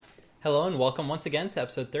Hello and welcome once again to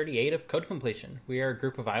episode 38 of Code Completion. We are a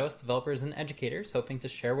group of iOS developers and educators hoping to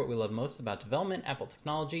share what we love most about development, Apple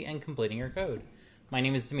technology, and completing your code. My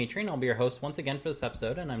name is Dimitri and I'll be your host once again for this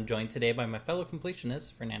episode, and I'm joined today by my fellow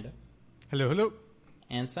completionists, Fernando. Hello.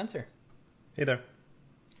 And Spencer. Hey there.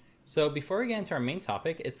 So before we get into our main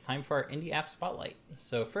topic, it's time for our Indie App Spotlight.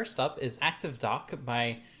 So first up is ActiveDock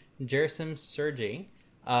by Gerasim Sergey,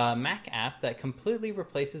 a Mac app that completely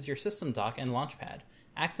replaces your system dock and Launchpad.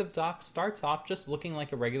 ActiveDock starts off just looking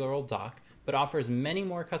like a regular old dock, but offers many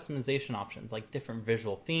more customization options like different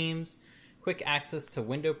visual themes, quick access to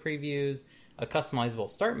window previews, a customizable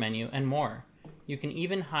start menu, and more. You can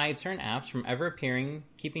even hide certain apps from ever appearing,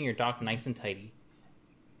 keeping your dock nice and tidy.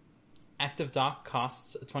 ActiveDock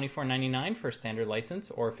costs $24.99 for a standard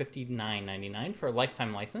license or $59.99 for a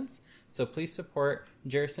lifetime license, so please support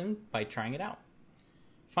Gerasim by trying it out.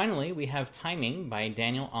 Finally, we have Timing by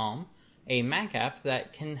Daniel Alm, a Mac app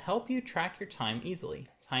that can help you track your time easily.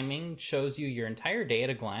 Timing shows you your entire day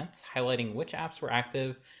at a glance, highlighting which apps were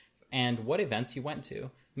active and what events you went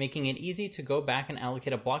to, making it easy to go back and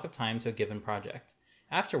allocate a block of time to a given project.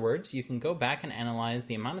 Afterwards, you can go back and analyze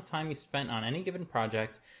the amount of time you spent on any given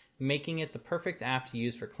project, making it the perfect app to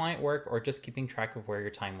use for client work or just keeping track of where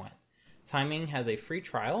your time went. Timing has a free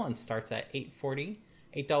trial and starts at $8.40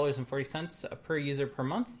 per user per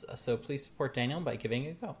month, so please support Daniel by giving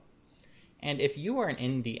it a go. And if you are an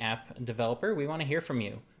indie app developer, we want to hear from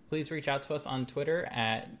you. Please reach out to us on Twitter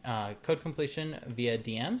at Code Completion via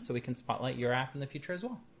DM so we can spotlight your app in the future as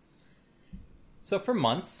well. So for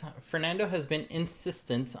months, Fernando has been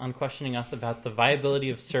insistent on questioning us about the viability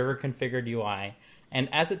of server-configured UI. And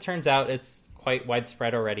as it turns out, it's quite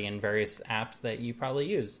widespread already in various apps that you probably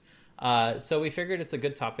use. So we figured it's a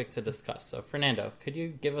good topic to discuss. So Fernando, could you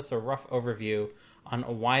give us a rough overview on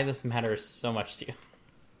why this matters so much to you?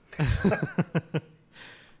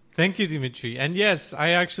 Thank you, Dimitri. And yes, I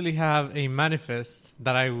actually have a manifest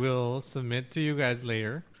that I will submit to you guys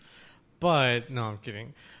later. But no, I'm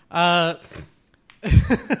kidding. I've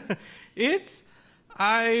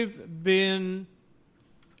been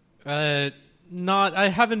I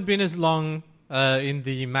haven't been as long in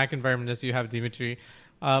the Mac environment as you have, Dimitri.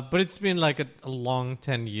 But it's been like a long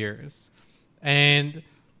 10 years. And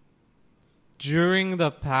during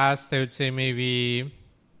the past, I would say maybe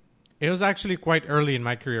it was actually quite early in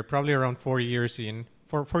my career, probably around 4 years in,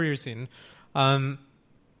 that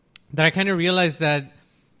I kind of realized that,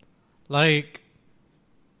 like,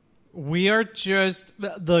 we are just,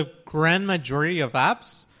 the grand majority of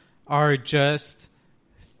apps are just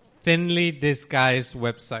thinly disguised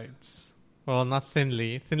websites. Well, not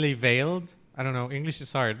thinly veiled. I don't know, English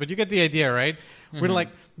is hard, but you get the idea, right? Mm-hmm. We're like,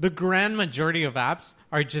 the grand majority of apps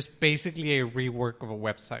are just basically a rework of a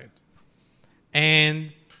website.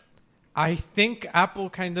 And I think Apple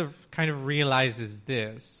kind of realizes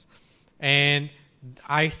this, and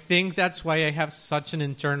I think that's why I have such an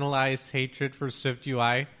internalized hatred for Swift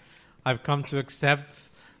UI. I've come to accept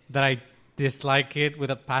that I dislike it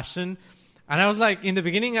with a passion. And I was like, in the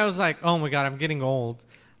beginning, I was like, oh my God, I'm getting old.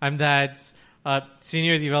 I'm that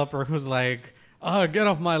senior developer who's like, oh, get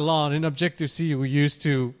off my lawn. In Objective-C, we used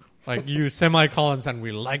to like use semicolons and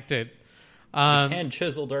we liked it. And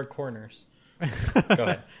chiseled our corners. Go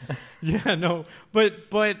ahead. Yeah, no.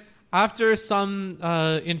 But after some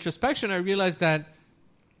introspection, I realized that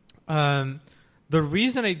the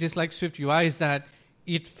reason I dislike Swift UI is that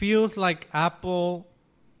it feels like Apple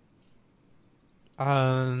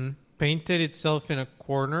painted itself in a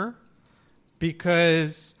corner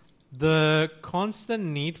because the constant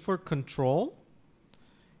need for control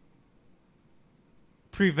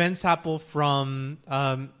prevents Apple from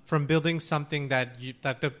building something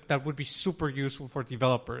that would be super useful for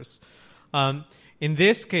developers. In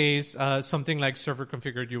this case, something like server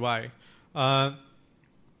configured UI.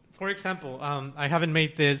 For example, I haven't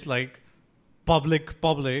made this like public,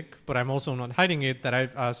 but I'm also not hiding it that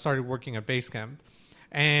I've started working at Basecamp,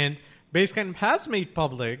 and Basecamp has made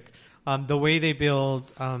public the way they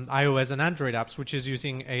build iOS and Android apps, which is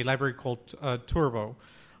using a library called Turbo.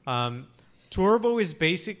 Turbo is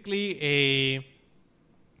basically a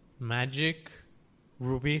magic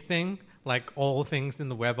Ruby thing, like all things in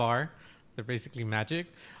the web are. They're basically magic.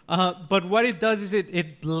 But what it does is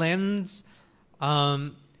it blends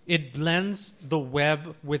the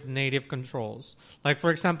web with native controls. Like,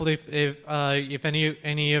 for example, if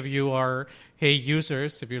any of you are Hey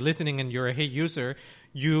users, if you're listening and you're a Hey user,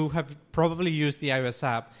 you have probably used the iOS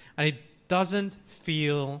app, and it doesn't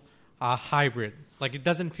feel hybrid. Like, it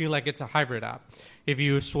doesn't feel like it's a hybrid app. If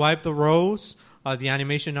you swipe the rows, the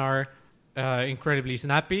animation are incredibly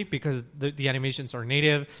snappy because the animations are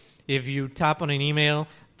native. If you tap on an email,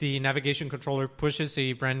 the navigation controller pushes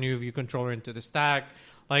a brand new view controller into the stack.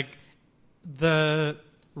 Like, the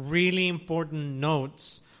really important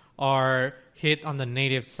notes are hit on the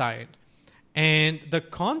native side. And the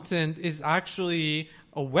content is actually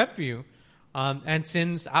a web view. And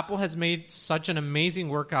since Apple has made such an amazing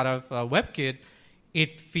work out of WebKit,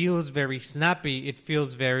 it feels very snappy. It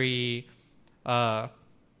feels very...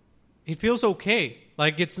 it feels okay.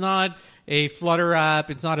 Like, it's not a Flutter app.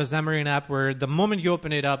 It's not a Xamarin app where the moment you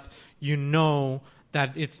open it up, you know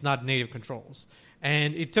that it's not native controls.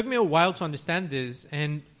 And it took me a while to understand this.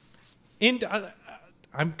 And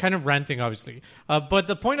I'm kind of ranting, obviously. But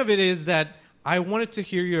the point of it is that I wanted to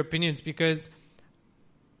hear your opinions because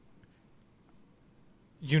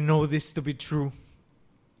you know this to be true,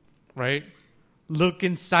 right? Look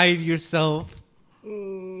inside yourself.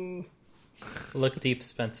 Look deep,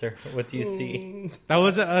 Spencer. What do you see? That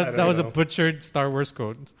was a butchered Star Wars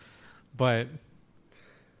code, but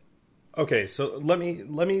okay. So let me.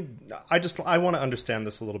 I want to understand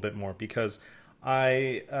this a little bit more because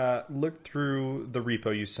I looked through the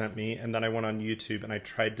repo you sent me, and then I went on YouTube and I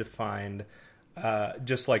tried to find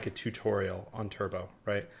just like a tutorial on Turbo,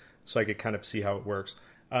 right? So I could kind of see how it works.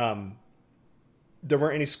 There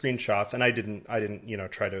weren't any screenshots, and I didn't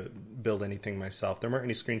try to build anything myself. There weren't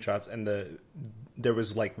any screenshots, and there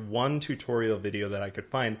was like one tutorial video that I could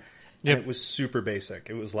find, and it was super basic.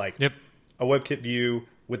 It was like a WebKit view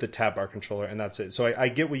with a tab bar controller, and that's it. So I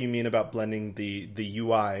get what you mean about blending the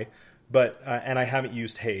UI, but and I haven't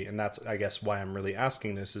used Hey, and that's I guess why I'm really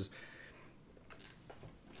asking this is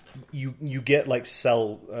you get like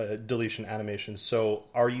cell deletion animations. So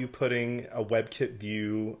are you putting a WebKit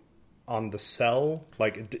view on the cell?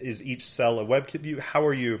 Like, is each cell a WebKit view? How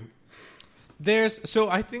are you? I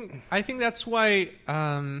think that's why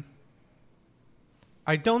I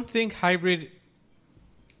don't think hybrid.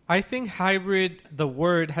 I think hybrid, the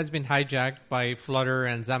word, has been hijacked by Flutter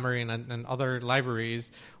and Xamarin and other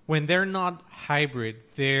libraries. When they're not hybrid,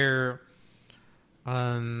 they're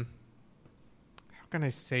how can I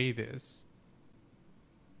say this?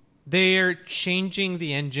 They're changing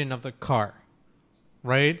the engine of the car.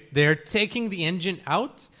 Right? They're taking the engine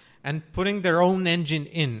out and putting their own engine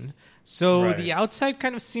in. So the outside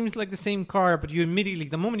kind of seems like the same car, but you immediately,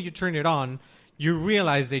 the moment you turn it on, you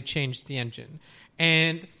realize they changed the engine.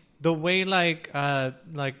 And the way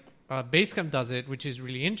Basecamp does it, which is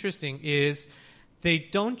really interesting, is they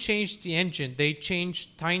don't change the engine. They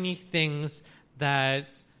change tiny things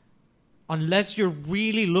that, unless you're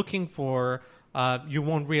really looking for, you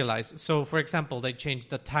won't realize. So, for example, they changed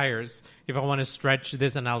the tires, if I want to stretch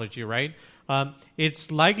this analogy, right? It's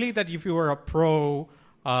likely that if you were a pro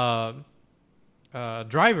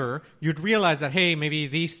driver, you'd realize that, hey, maybe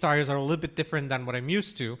these tires are a little bit different than what I'm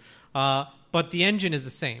used to, but the engine is the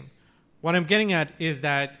same. What I'm getting at is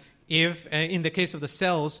that if, in the case of the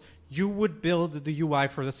cells, you would build the UI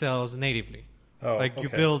for the cells natively. You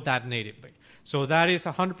build that natively. So that is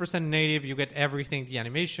 100% native. You get everything, the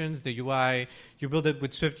animations, the UI. You build it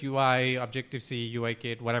with Swift UI, Objective-C,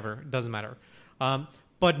 UIKit, whatever. It doesn't matter.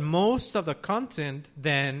 But most of the content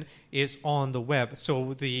then is on the web.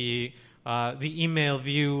 So the email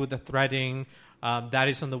view, the threading, that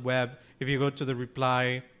is on the web. If you go to the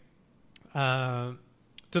reply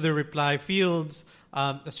fields,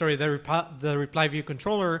 the reply view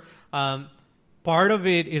controller, part of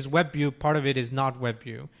it is WebView, part of it is not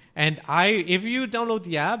WebView. And if you download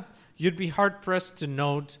the app, you'd be hard-pressed to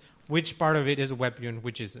note which part of it is WebView and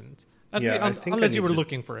which isn't. Unless you were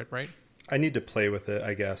looking for it, right? I need to play with it,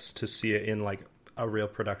 I guess, to see it in like a real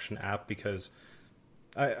production app because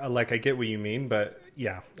I get what you mean, but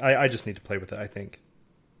yeah, I just need to play with it, I think.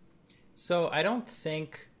 So I don't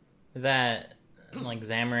think that like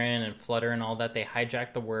Xamarin and Flutter and all that, they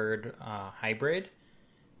hijack the word hybrid.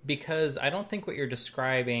 Because I don't think what you're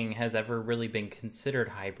describing has ever really been considered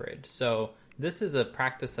hybrid. So this is a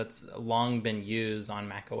practice that's long been used on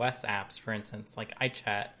macOS apps. For instance, like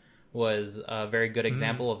iChat was a very good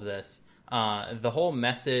example of this. The whole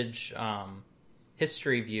message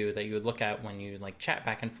history view that you would look at when you like chat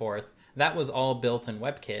back and forth, that was all built in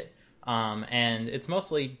WebKit. And it's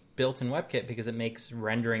mostly built in WebKit because it makes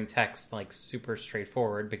rendering text like super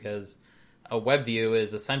straightforward because a web view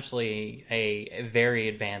is essentially a very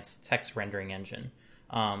advanced text rendering engine.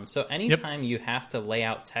 So anytime you have to lay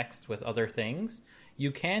out text with other things,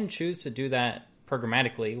 you can choose to do that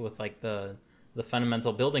programmatically with like the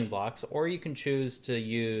fundamental building blocks, or you can choose to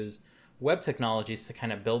use web technologies to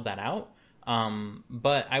kind of build that out.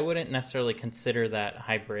 But I wouldn't necessarily consider that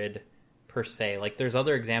hybrid per se. Like there's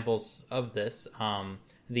other examples of this.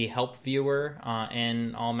 The help viewer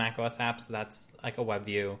in all macOS apps, that's like a web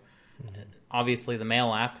view. obviously the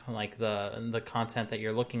mail app, like the content that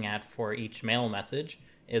you're looking at for each mail message,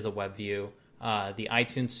 is a web view. The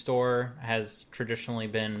iTunes Store has traditionally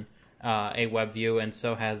been a web view, and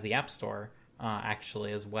so has the App Store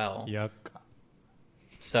actually as well. Yuck.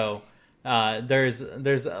 So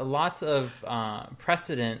there's lots of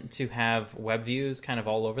precedent to have web views kind of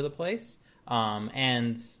all over the place.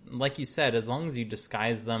 And like you said, as long as you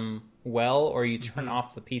disguise them well, or you turn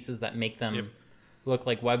off the pieces that make them look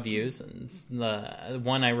like web views. And the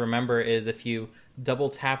one I remember is if you double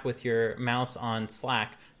tap with your mouse on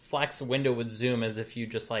Slack's window would zoom as if you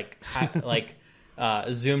just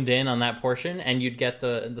zoomed in on that portion, and you'd get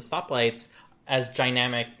the stoplights as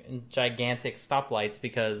gigantic stoplights,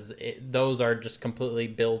 because those are just completely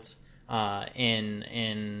built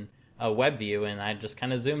in a web view, and I just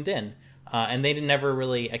kind of zoomed in. And they never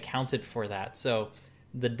really accounted for that. So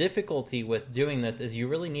the difficulty with doing this is you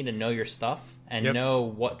really need to know your stuff and know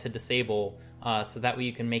what to disable, so that way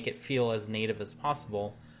you can make it feel as native as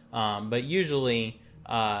possible. But usually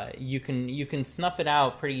you can snuff it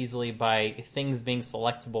out pretty easily by things being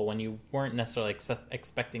selectable when you weren't necessarily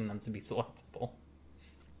expecting them to be selectable.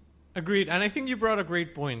 Agreed. And I think you brought a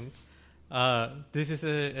great point. This is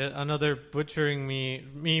another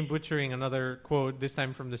me butchering another quote, this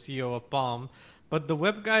time from the CEO of Palm. But the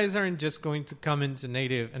web guys aren't just going to come into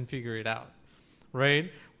native and figure it out,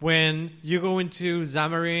 right? When you go into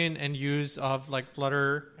Xamarin and use of like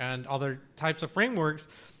Flutter and other types of frameworks,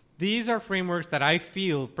 these are frameworks that I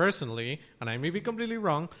feel personally, and I may be completely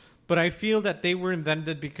wrong, but I feel that they were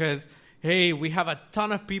invented because, hey, we have a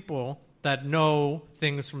ton of people that know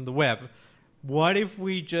things from the web. What if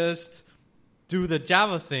we just do the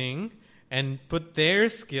Java thing and put their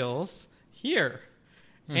skills here?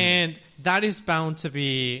 And that is bound to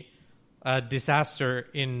be a disaster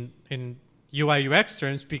in UI UX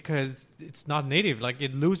terms, because it's not native. Like,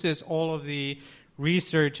 it loses all of the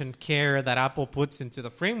research and care that Apple puts into the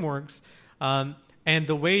frameworks. And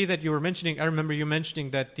the way that you were mentioning, I remember you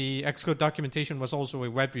mentioning that the Xcode documentation was also a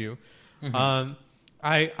web view.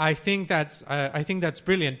 I think that's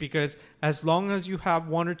brilliant, because as long as you have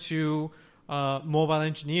one or two mobile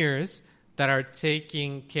engineers that are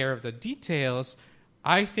taking care of the details,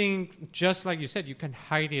 I think, just like you said, you can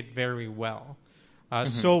hide it very well.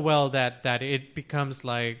 So well that it becomes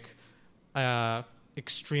like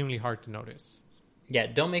extremely hard to notice. Yeah,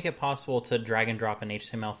 don't make it possible to drag and drop an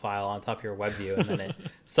HTML file on top of your web view and then it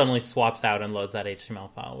suddenly swaps out and loads that HTML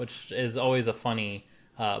file, which is always a funny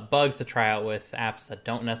bug to try out with apps that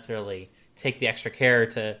don't necessarily take the extra care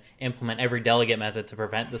to implement every delegate method to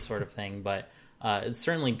prevent this sort of thing. But it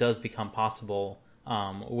certainly does become possible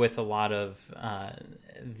with a lot of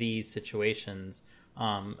these situations.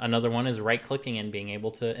 Another one is right-clicking and being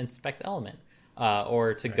able to inspect element.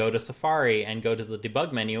 Or to go to Safari and go to the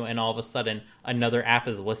debug menu, and all of a sudden another app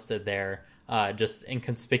is listed there just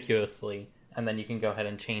inconspicuously, and then you can go ahead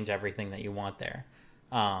and change everything that you want there.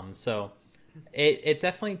 So it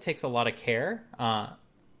definitely takes a lot of care.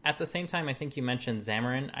 At the same time, I think you mentioned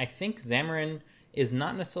Xamarin. I think Xamarin is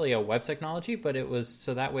not necessarily a web technology, but it was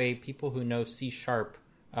so that way people who know C#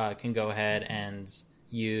 can go ahead and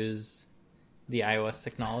use the iOS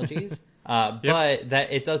technologies. But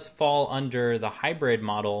that it does fall under the hybrid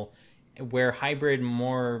model, where hybrid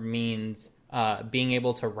more means being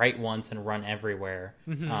able to write once and run everywhere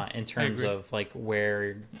in terms of like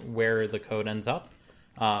where the code ends up.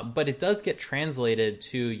 But it does get translated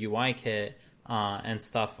to UIKit and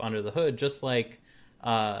stuff under the hood, just like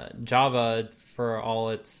Java, for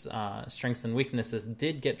all its strengths and weaknesses,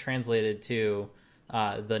 did get translated to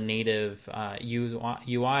the native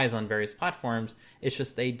UIs on various platforms. It's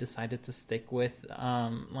just they decided to stick with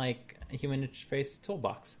like a human interface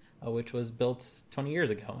toolbox, which was built 20 years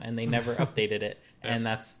ago, and they never updated it. And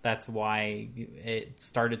that's why it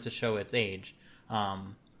started to show its age.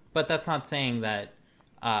 But that's not saying that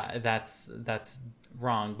that's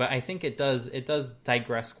wrong. But I think it does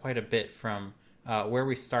digress quite a bit from where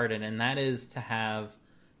we started, and that is to have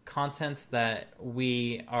content that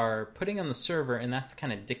we are putting on the server, and that's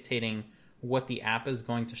kind of dictating what the app is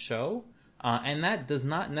going to show. And that does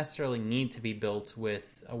not necessarily need to be built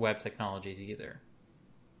with web technologies either.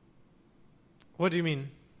 What do you mean?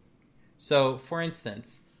 So, for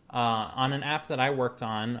instance, on an app that I worked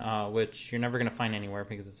on, which you're never going to find anywhere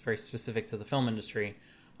because it's very specific to the film industry,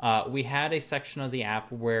 we had a section of the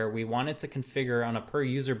app where we wanted to configure on a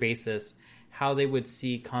per-user basis how they would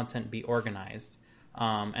see content be organized.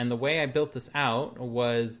 And the way I built this out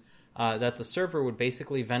was that the server would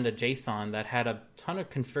basically vend a JSON that had a ton of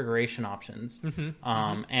configuration options.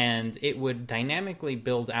 And it would dynamically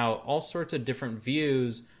build out all sorts of different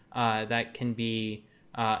views that can be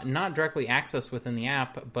not directly accessed within the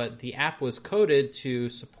app, but the app was coded to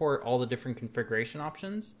support all the different configuration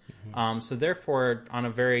options. So therefore, on a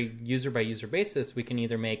very user-by-user basis, we can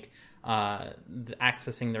either make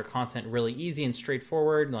accessing their content really easy and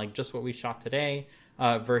straightforward, like just what we shot today,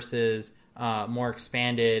 versus more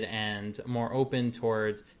expanded and more open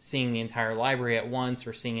towards seeing the entire library at once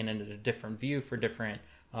or seeing it in a different view for different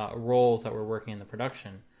roles that we're working in the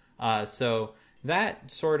production. So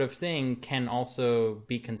that sort of thing can also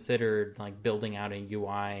be considered like building out a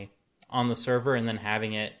UI on the server and then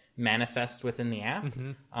having it manifest within the app.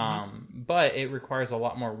 But it requires a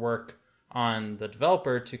lot more work on the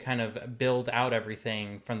developer to kind of build out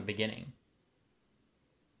everything from the beginning.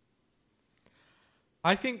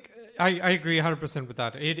 I think I agree 100% with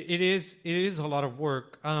that. It is a lot of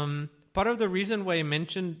work. Part of the reason why I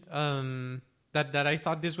mentioned that I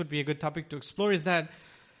thought this would be a good topic to explore is that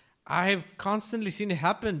I've constantly seen it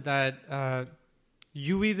happen that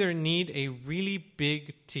you either need a really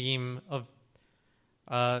big team of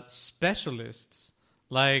specialists.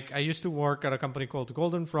 Like I used to work at a company called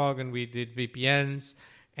Golden Frog, and we did VPNs,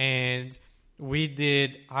 and we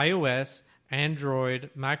did iOS,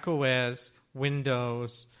 Android, macOS,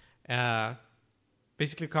 Windows,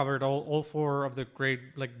 basically covered all four of the great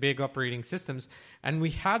like big operating systems, and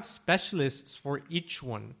we had specialists for each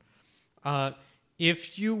one.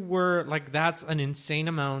 If you were like, that's an insane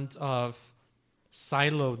amount of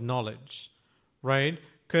siloed knowledge, right?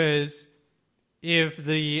 Because if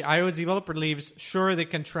the iOS developer leaves, sure, they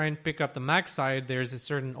can try and pick up the Mac side. There's a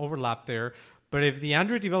certain overlap there. But if the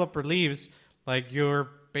Android developer leaves, like, you're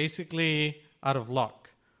basically out of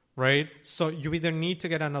luck, right? So you either need to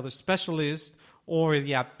get another specialist or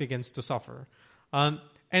the app begins to suffer.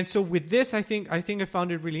 And so with this, I think I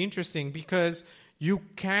found it really interesting because you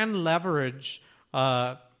can leverage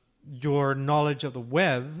your knowledge of the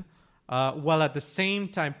web while at the same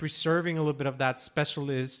time preserving a little bit of that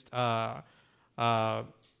specialist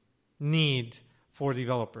need for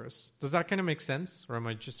developers. Does that kind of make sense, or am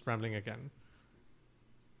I just rambling again?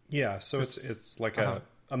 Yeah, so it's like a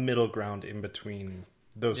middle ground in between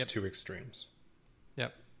those two extremes.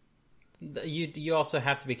 Yep. You also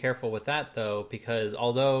have to be careful with that, though, because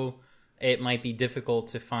although it might be difficult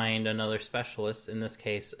to find another specialist, in this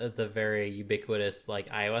case, the very ubiquitous like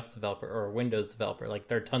iOS developer or Windows developer, like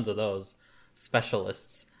there are tons of those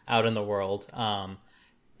specialists out in the world.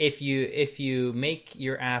 If you make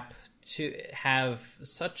your app to have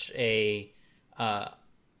such a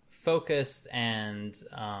focused and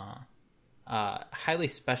highly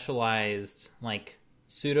specialized like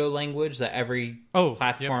pseudo language that every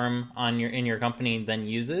platform in your company then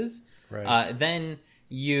uses, right. Then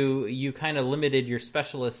you kind of limited your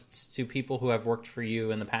specialists to people who have worked for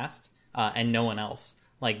you in the past and no one else.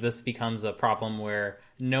 Like this becomes a problem where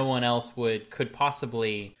no one else could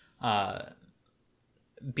possibly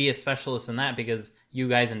be a specialist in that because you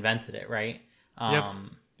guys invented it, right?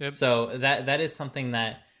 Yep. So that is something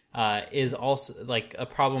that is also like a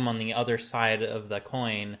problem on the other side of the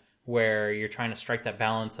coin, where you're trying to strike that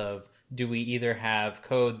balance of, do we either have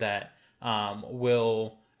code that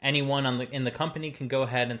will anyone in the company can go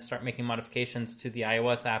ahead and start making modifications to the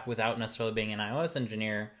iOS app without necessarily being an iOS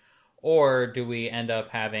engineer, or do we end up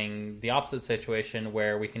having the opposite situation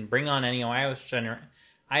where we can bring on any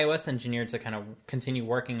iOS engineer to kind of continue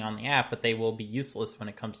working on the app, but they will be useless when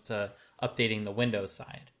it comes to updating the Windows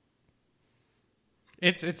side?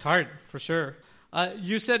 It's hard for sure.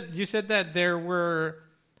 You said that there were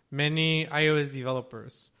many iOS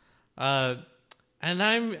developers, and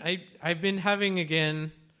I've been having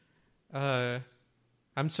again.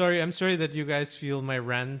 I'm sorry that you guys feel my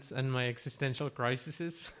rants and my existential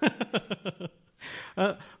crises.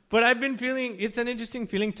 But I've been feeling, it's an interesting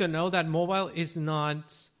feeling to know that mobile is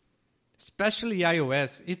not, especially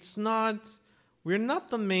iOS, we're not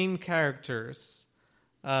the main characters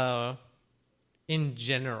in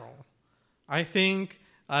general. I think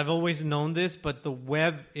I've always known this, but the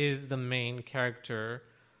web is the main character,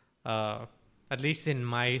 at least in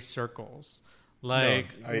my circles.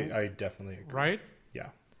 Like, no, I definitely agree. Right? Yeah.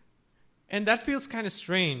 And that feels kind of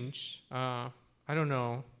strange. I don't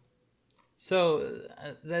know. So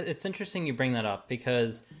it's interesting you bring that up,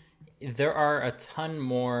 because there are a ton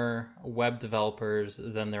more web developers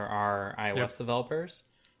than there are iOS developers.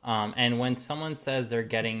 And when someone says they're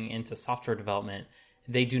getting into software development,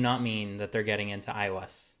 they do not mean that they're getting into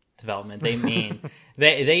iOS development. They mean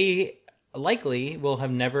they likely will have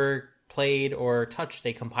never played or touched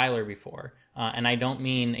a compiler before. And I don't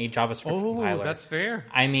mean a JavaScript compiler. Oh, that's fair.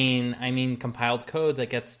 I mean compiled code that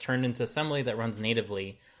gets turned into assembly that runs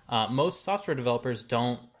natively. Most software developers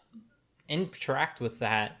don't interact with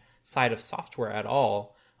that side of software at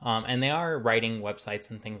all, and they are writing websites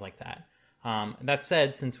and things like that. That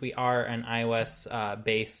said, since we are an iOS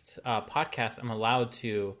based podcast, I'm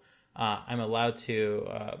allowed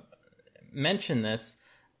to mention this.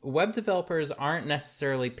 Web developers aren't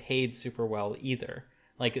necessarily paid super well either.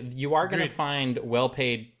 Like, you are going to find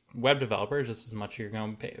well-paid web developers just as much as you're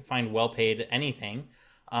going to find well-paid anything.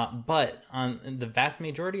 But on the vast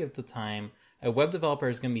majority of the time, a web developer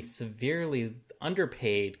is going to be severely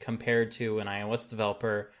underpaid compared to an iOS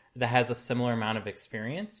developer that has a similar amount of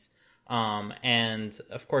experience. And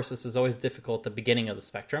of course, this is always difficult at the beginning of the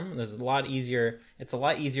spectrum. It's a lot easier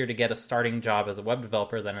to get a starting job as a web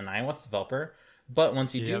developer than an iOS developer. But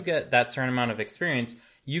once you do get that certain amount of experience,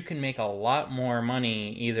 you can make a lot more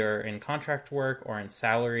money either in contract work or in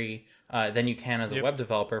salary than you can as a web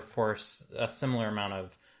developer for a similar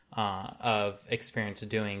amount of experience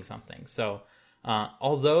doing something. So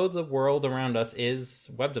although the world around us is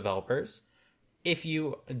web developers, if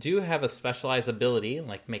you do have a specialized ability,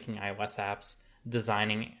 like making iOS apps,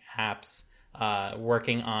 designing apps,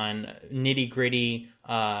 working on nitty-gritty,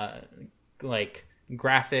 like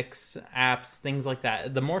graphics apps, things like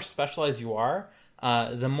that, the more specialized you are,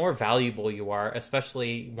 the more valuable you are,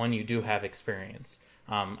 especially when you do have experience.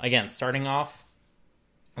 Again, starting off,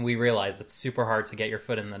 we realize it's super hard to get your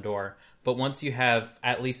foot in the door. But once you have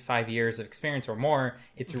at least 5 years of experience or more,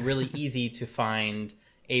 it's really easy to find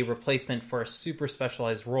a replacement for a super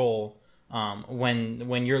specialized role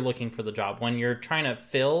when you're looking for the job. When you're trying to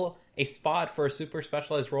fill a spot for a super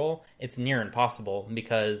specialized role, it's near impossible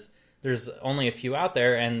because there's only a few out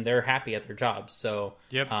there and they're happy at their jobs. So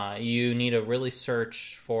you need to really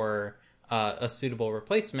search for a suitable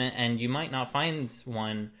replacement, and you might not find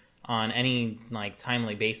one on any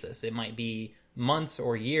timely basis. It might be months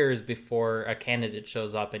or years before a candidate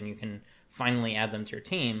shows up and you can finally add them to your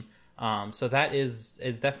team. So that is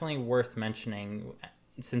definitely worth mentioning,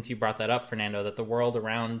 since you brought that up, Fernando, that the world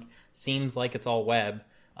around seems like it's all web.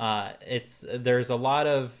 There's a lot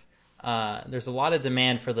of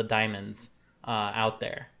demand for the diamonds out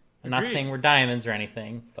there. I'm not saying we're diamonds or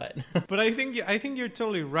anything, but but I think you're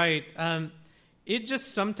totally right. It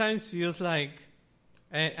just sometimes feels like,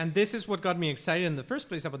 and this is what got me excited in the first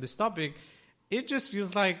place about this topic. It just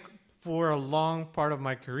feels like for a long part of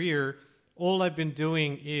my career, all I've been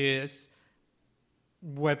doing is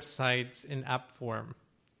websites in app form.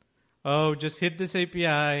 Oh, just hit this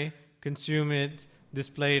API, consume it,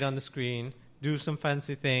 display it on the screen, do some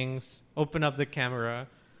fancy things, open up the camera,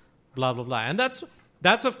 blah, blah, blah. And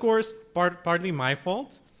that's of course, partly my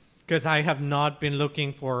fault, because I have not been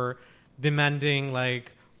looking for demanding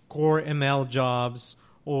core ML jobs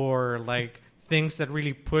or things that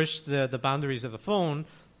really push the boundaries of the phone.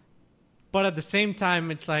 But at the same time,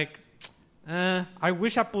 it's I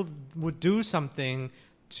wish Apple would do something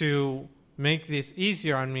to make this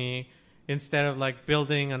easier on me instead of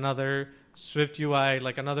building another Swift UI,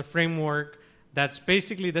 another framework that's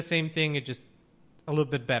basically the same thing, it's just a little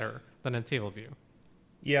bit better than a table view.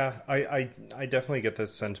 Yeah, I definitely get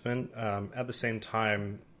this sentiment. At the same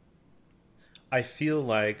time, I feel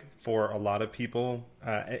like for a lot of people,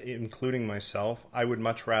 including myself, I would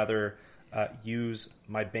much rather use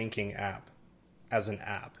my banking app as an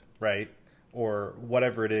app, right? Or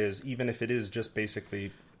whatever it is, even if it is just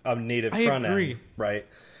basically a native front end, right?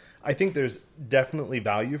 I think there's definitely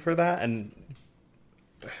value for that, and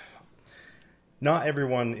not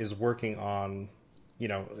everyone is working on,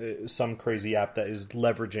 some crazy app that is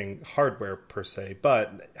leveraging hardware per se,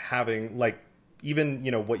 but having even,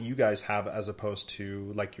 what you guys have as opposed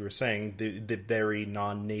to, like you were saying, the very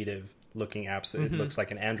non-native looking apps. It looks like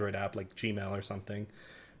an Android app, like Gmail or something.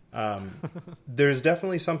 There's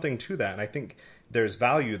definitely something to that, and I think there's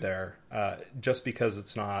value there, just because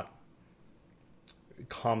it's not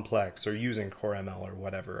complex or using Core ML or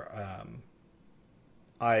whatever.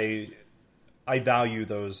 I value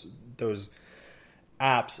those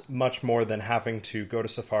apps much more than having to go to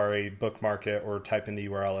Safari, bookmark it, or type in the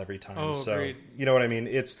URL every time. Oh, so great. You know what I mean?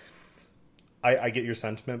 I get your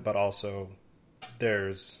sentiment, but also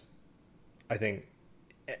there's, I think,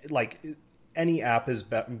 any app is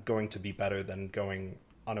going to be better than going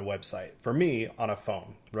on a website. For me, on a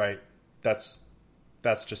phone, right? That's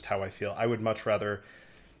just how I feel. I would much rather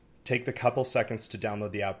take the couple seconds to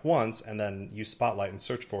download the app once and then use Spotlight and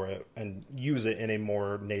search for it and use it in a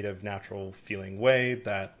more native, natural feeling way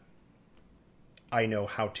that I know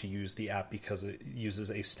how to use the app because it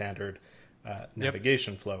uses a standard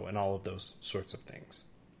navigation flow and all of those sorts of things.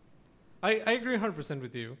 I agree 100%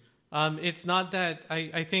 with you. It's not that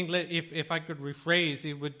I think if I could rephrase,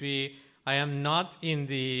 it would be I am not in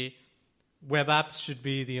the web apps should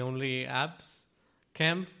be the only apps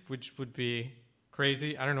camp, which would be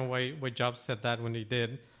crazy. I don't know why Jobs said that when he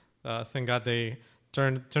did. Thank God they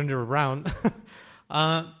turned it around.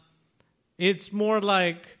 It's more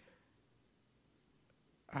like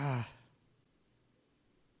I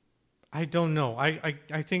don't know.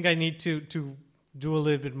 I think I need to do a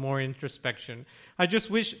little bit more introspection. I just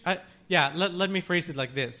wish. Let me phrase it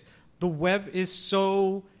like this: the web is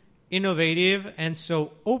so innovative and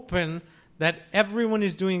so open that everyone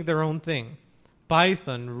is doing their own thing.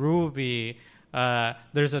 Python, Ruby.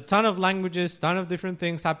 There's a ton of languages, ton of different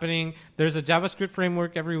things happening. There's a JavaScript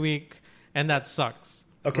framework every week, and that sucks.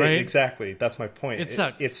 Okay, right? Exactly. That's my point. It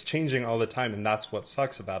sucks. It's changing all the time, and that's what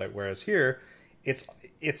sucks about it. Whereas here,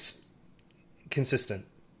 it's consistent,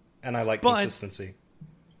 and I like consistency.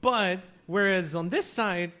 But whereas on this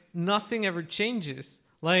side, nothing ever changes.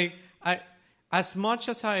 Like as much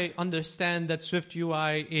as I understand that Swift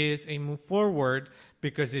UI is a move forward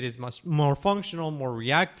because it is much more functional, more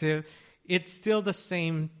reactive, it's still the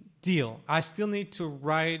same deal. I still need to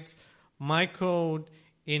write my code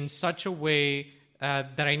in such a way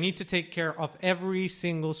that I need to take care of every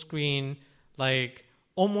single screen, like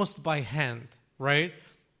almost by hand, right?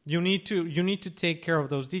 You need to take care of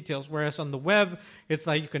those details. Whereas on the web, it's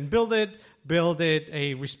like you can build it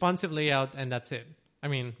a responsive layout, and that's it. I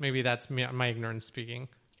mean, maybe that's my ignorance speaking.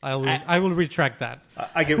 I will retract that.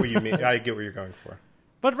 I get what you mean. I get what you're going for.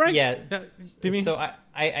 But right, Yeah. Dimi? So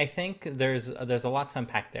I think there's a lot to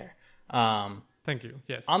unpack there. Thank you.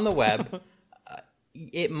 Yes. On the web,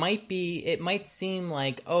 it might seem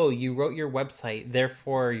like, oh, you wrote your website,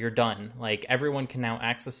 therefore you're done. Like everyone can now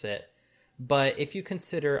access it. But if you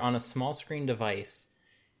consider on a small screen device,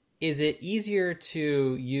 is it easier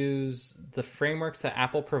to use the frameworks that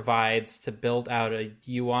Apple provides to build out a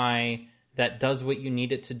UI that does what you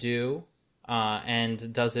need it to do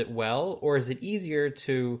and does it well? Or is it easier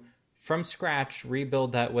to, from scratch,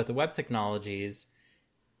 rebuild that with web technologies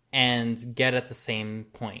and get at the same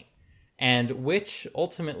point? And which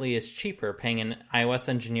ultimately is cheaper, paying an iOS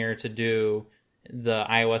engineer to do the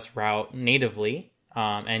iOS route natively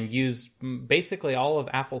and use basically all of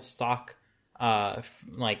Apple's stock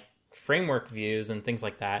like framework views and things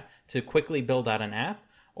like that to quickly build out an app?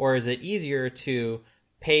 Or is it easier to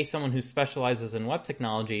pay someone who specializes in web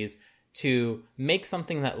technologies to make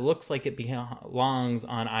something that looks like it belongs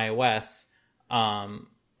on iOS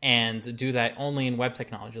and do that only in web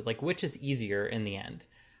technologies? Like, which is easier in the end?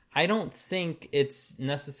 I don't think it's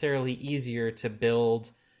necessarily easier to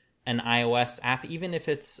build an iOS app, even if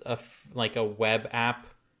it's like a web app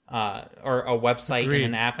or a website Agreed. in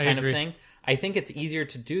an app I kind agree. of thing. I think it's easier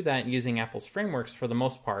to do that using Apple's frameworks for the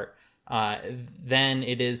most part than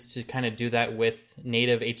it is to kind of do that with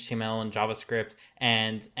native HTML and JavaScript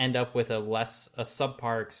and end up with a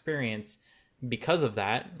subpar experience because of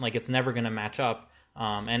that. Like, it's never going to match up.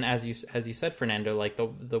 And as you said, Fernando, like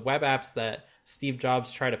the web apps that Steve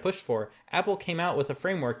Jobs tried to push for, Apple came out with a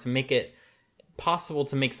framework to make it possible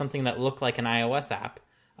to make something that looked like an iOS app.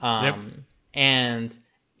 And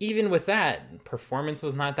even with that, performance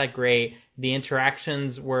was not that great. The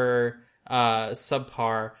interactions were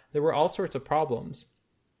subpar. There were all sorts of problems.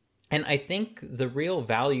 And I think the real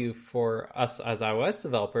value for us as iOS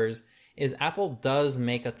developers is Apple does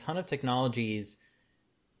make a ton of technologies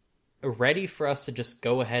ready for us to just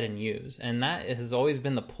go ahead and use. And that has always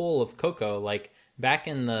been the pull of Cocoa. Like back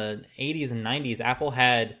in the 80s and 90s, Apple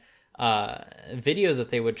had videos that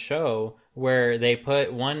they would show where they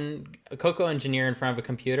put one Cocoa engineer in front of a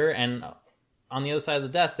computer, and on the other side of the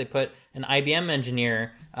desk they put an IBM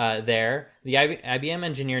engineer there. The IBM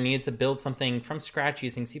engineer needed to build something from scratch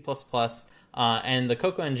using C++, and the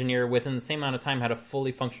Cocoa engineer within the same amount of time had a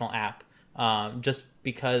fully functional app, just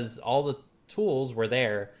because all the tools were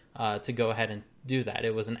there to go ahead and do that.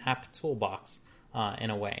 It was an app toolbox in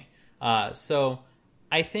a way. So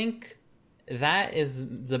I think that is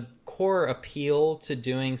the core appeal to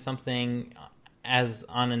doing something as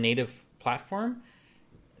on a native platform.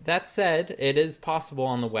 That said, it is possible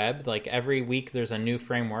on the web. Like every week there's a new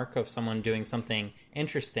framework of someone doing something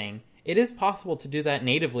interesting. It is possible to do that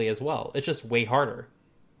natively as well. It's just way harder.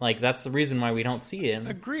 Like that's the reason why we don't see it.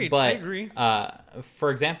 Agreed. But, I agree. For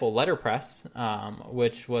example, Letterpress,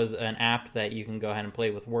 which was an app that you can go ahead and play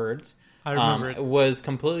with words, I remember it. was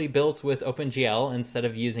completely built with OpenGL instead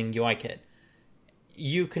of using UIKit.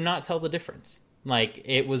 You could not tell the difference. Like,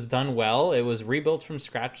 it was done well. It was rebuilt from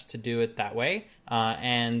scratch to do it that way.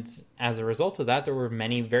 And as a result of that, there were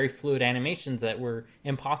many very fluid animations that were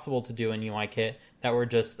impossible to do in UIKit that were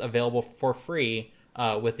just available for free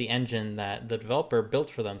with the engine that the developer built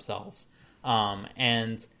for themselves.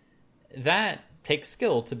 And that takes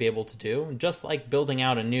skill to be able to do, just like building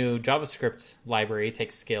out a new JavaScript library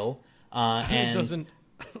takes skill. It doesn't.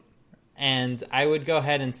 And I would go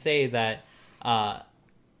ahead and say that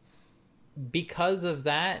because of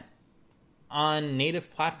that, on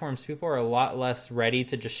native platforms, people are a lot less ready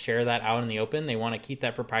to just share that out in the open. They want to keep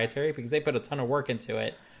that proprietary because they put a ton of work into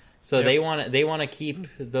it. So Yep. they want to keep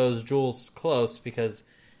those jewels close because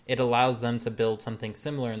it allows them to build something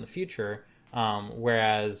similar in the future.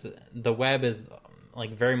 Whereas the web is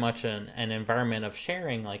like very much an environment of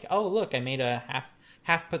sharing. Like, oh look, I made a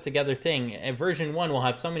half put together thing. Version 1 will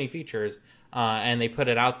have so many features, and they put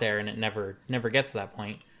it out there, and it never gets to that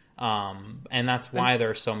point. And that's why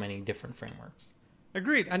there are so many different frameworks.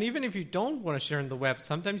 Agreed. And even if you don't want to share in the web,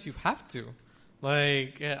 sometimes you have to.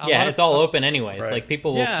 Like, It's all open anyways. Right. Like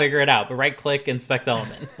people will figure it out. But right click, inspect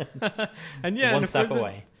element. and yeah, one and of step course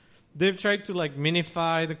away. They've tried to like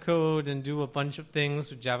minify the code and do a bunch of things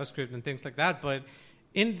with JavaScript and things like that. But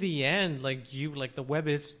in the end, the web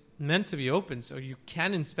is meant to be open, so you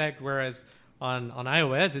can inspect. Whereas on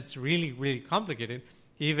iOS, it's really, really complicated.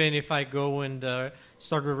 Even if I go and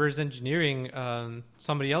start reverse engineering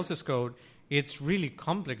somebody else's code, it's really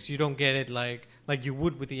complex. You don't get it like you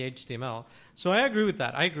would with the HTML. So I agree with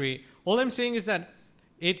that. I agree. All I'm saying is that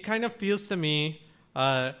it kind of feels to me,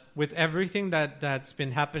 with everything that's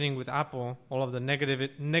been happening with Apple, all of the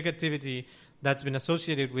negativity that's been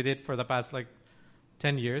associated with it for the past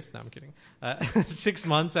 10 years. No, I'm kidding. 6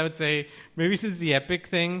 months, I would say, maybe since the Epic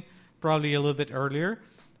thing, probably a little bit earlier.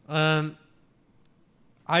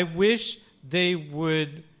 I wish they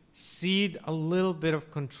would cede a little bit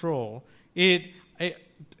of control.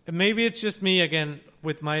 Maybe it's just me again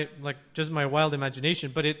with my just my wild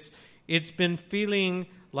imagination, but it's been feeling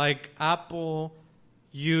like Apple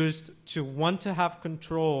used to want to have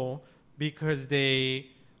control because they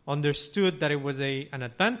understood that it was an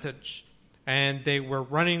advantage, and they were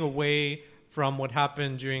running away from what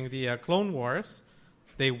happened during the Clone Wars.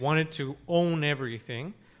 They wanted to own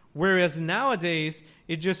everything. Whereas nowadays,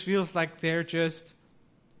 it just feels like they're just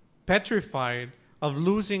petrified of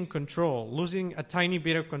losing control, losing a tiny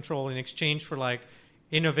bit of control in exchange for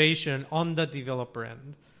innovation on the developer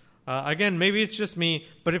end. Again, maybe it's just me,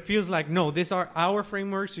 but it feels like, no, these are our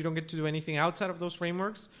frameworks. You don't get to do anything outside of those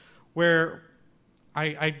frameworks. Where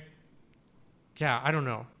I don't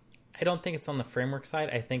know. I don't think it's on the framework side.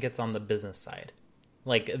 I think it's on the business side.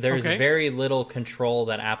 There's very little control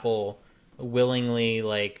that Apple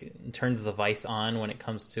willingly turns the vice on when it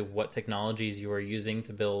comes to what technologies you are using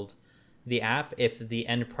to build the app if the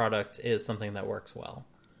end product is something that works well.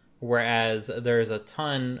 Whereas there's a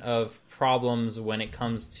ton of problems when it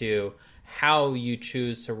comes to how you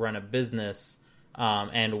choose to run a business,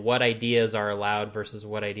 and what ideas are allowed versus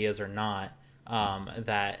what ideas are not,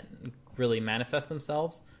 that really manifest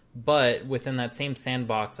themselves. But within that same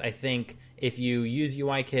sandbox, I think if you use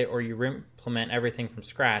UIKit or you implement everything from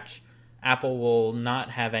scratch, Apple will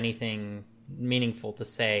not have anything meaningful to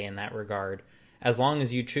say in that regard, as long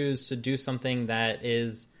as you choose to do something that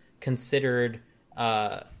is considered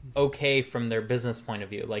okay from their business point of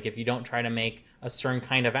view. Like if you don't try to make a certain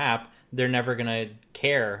kind of app, they're never going to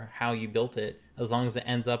care how you built it, as long as it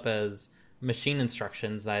ends up as machine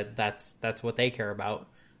instructions. That's what they care about.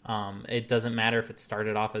 It doesn't matter if it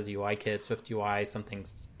started off as UIKit, SwiftUI, something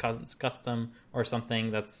custom, or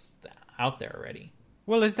something that's out there already.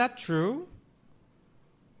 Well, is that true?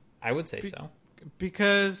 I would say so.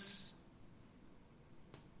 Because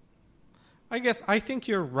I think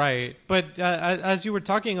you're right. But as you were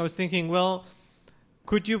talking, I was thinking, well,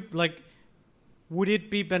 could you, would it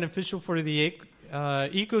be beneficial for the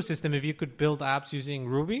ecosystem if you could build apps using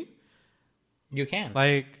Ruby? You can.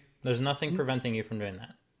 There's nothing preventing you from doing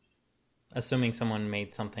that. Assuming someone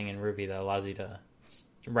made something in Ruby that allows you to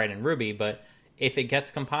write in Ruby. But if it gets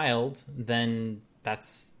compiled, then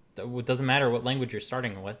it doesn't matter what language you're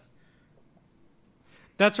starting with.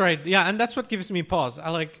 That's right. Yeah, and that's what gives me pause.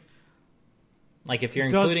 If you're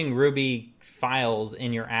including Ruby files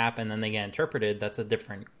in your app and then they get interpreted, that's a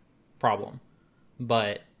different problem.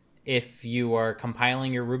 But if you are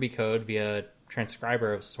compiling your Ruby code via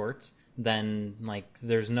transcriber of sorts, then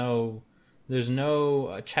there's no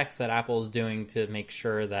checks that Apple is doing to make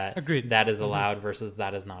sure that Agreed. That is allowed versus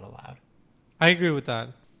that is not allowed. I agree with that.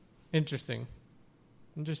 Interesting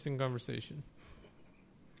conversation.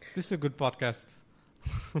 This is a good podcast.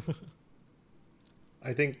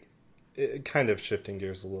 I think kind of shifting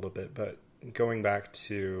gears a little bit, but going back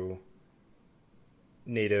to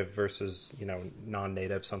native versus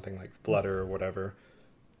non-native, something like Flutter or whatever,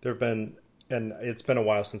 there have been, and it's been a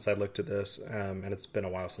while since I looked at this, and it's been a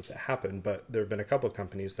while since it happened, but there have been a couple of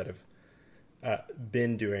companies that have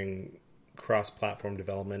been doing cross-platform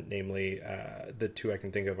development, namely the two I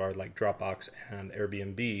can think of are like Dropbox and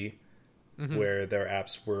Airbnb, where their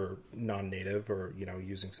apps were non-native or, you know,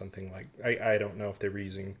 using something like, I don't know if they were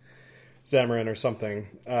using Xamarin or something,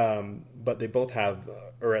 but they both have,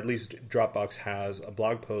 or at least Dropbox has a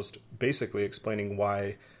blog post basically explaining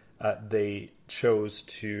why they chose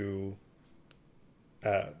to,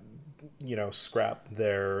 you know, scrap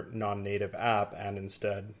their non-native app and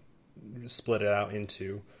instead split it out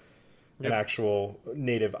into an actual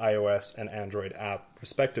native iOS and Android app,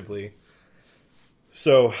 respectively.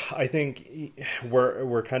 So I think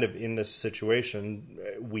we're kind of in this situation,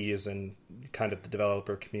 we as in kind of the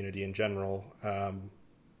developer community in general,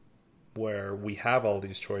 where we have all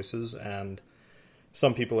these choices, and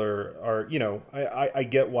some people are you know, I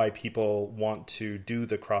get why people want to do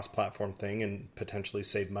the cross-platform thing and potentially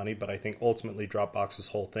save money, but I think ultimately Dropbox's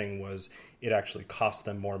whole thing was it actually cost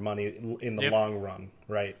them more money in the long run,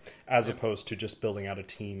 right? As opposed to just building out a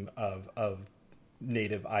team of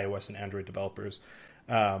native iOS and Android developers.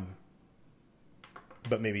 But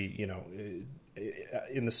maybe, you know,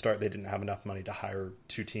 in the start they didn't have enough money to hire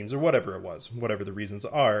two teams or whatever it was, whatever the reasons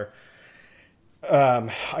are.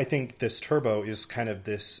 I think this Turbo is kind of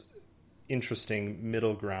this interesting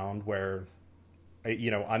middle ground where, you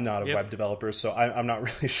know, I'm not a web developer, so I'm not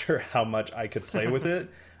really sure how much I could play with it.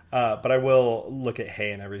 But I will look at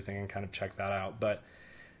Hey and everything and kind of check that out. But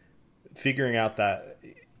figuring out that,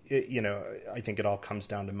 you know, I think it all comes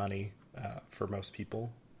down to money for most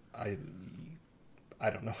people. I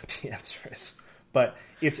don't know what the answer is. But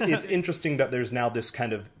it's interesting that there's now this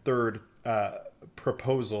kind of third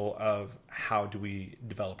proposal of how do we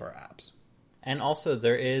develop our apps. And also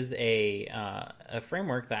there is a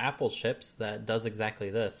framework that Apple ships that does exactly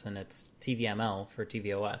this, and it's TVML for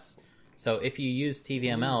tvOS. So if you use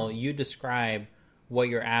TVML, you describe what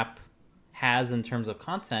your app has in terms of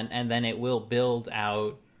content, and then it will build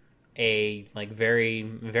out a like very,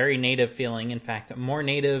 very native feeling. In fact, more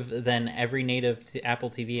native than every native Apple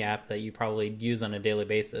TV app that you probably use on a daily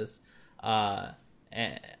basis.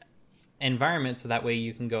 Environment, so that way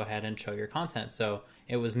you can go ahead and show your content. So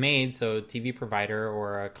it was made so a TV provider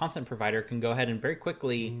or a content provider can go ahead and very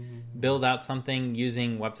quickly build out something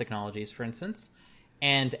using web technologies, for instance,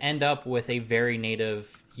 and end up with a very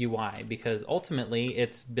native UI, because ultimately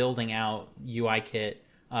it's building out UIKit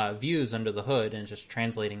views under the hood and just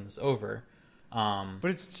translating this over.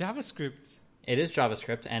 But it's JavaScript. It is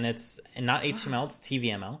JavaScript, and it's not HTML, it's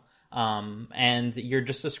TVML. And you're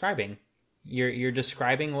just describing. You're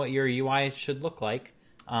describing what your UI should look like,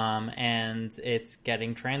 and it's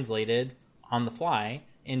getting translated on the fly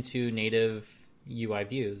into native UI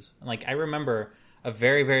views. Like, I remember a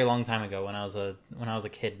very, very long time ago when I was a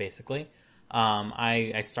kid, basically,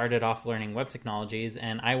 I started off learning web technologies,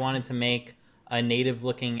 and I wanted to make a native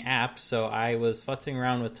looking app, so I was futzing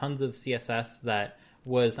around with tons of CSS that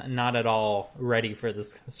was not at all ready for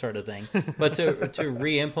this sort of thing. But to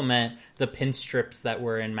re-implement the pin strips that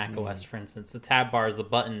were in macOS, for instance, the tab bars, the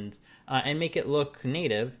buttons, and make it look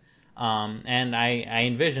native. And I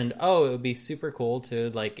envisioned, it would be super cool to,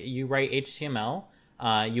 like, you write HTML,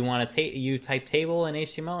 you type table in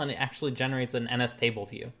HTML, and it actually generates an NS table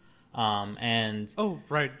view.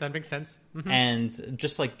 Right, that makes sense. And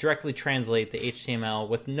just like directly translate the HTML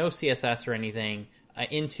with no CSS or anything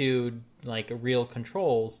into like real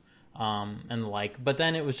controls and the like. But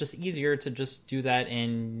then it was just easier to just do that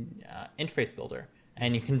in Interface Builder,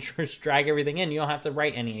 and you can just drag everything in. You don't have to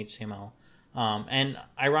write any HTML. And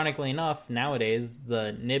ironically enough, nowadays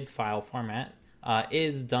the nib file format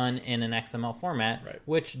is done in an XML format, right,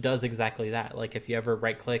 which does exactly that. Like, if you ever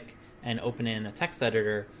right click and open in a text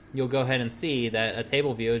editor, you'll go ahead and see that a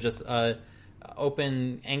table view is just a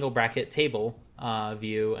open angle bracket table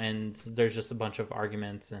view, and there's just a bunch of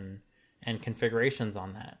arguments and configurations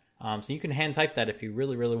on that. So you can hand type that if you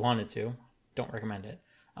really, really wanted to. Don't recommend it.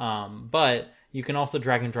 But you can also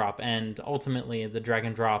drag and drop, and ultimately the drag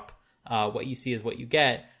and drop, what you see is what you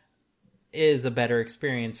get, is a better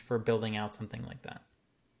experience for building out something like that.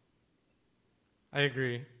 I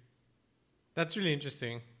agree. That's really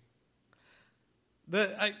interesting.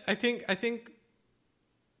 I think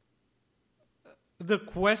the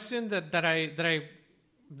question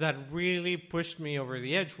that really pushed me over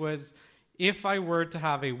the edge was, if I were to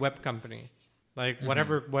have a web company, like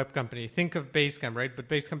whatever web company, think of Basecamp, right? But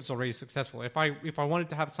Basecamp is already successful. If I wanted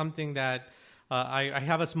to have something that I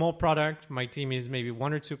have a small product, my team is maybe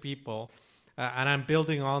one or two people, and I'm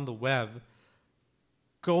building on the web,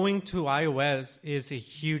 going to iOS is a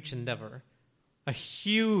huge endeavor,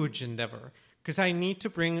 because I need to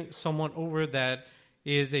bring someone over that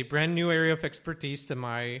is a brand new area of expertise to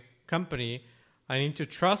my company, I need to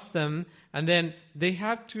trust them. And then they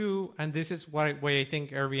have to, and this is why I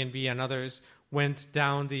think Airbnb and others went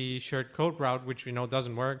down the shared code route, which we know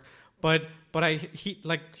doesn't work. But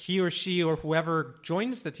he or she or whoever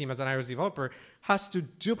joins the team as an iOS developer has to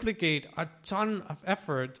duplicate a ton of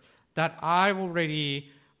effort that I've already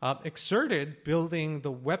exerted building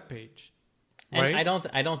the web page. Right? And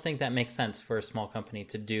I don't think that makes sense for a small company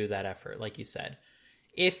to do that effort, like you said.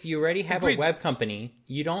 If you already have a web company,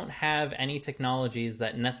 you don't have any technologies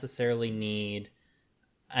that necessarily need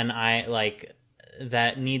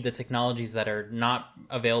that need the technologies that are not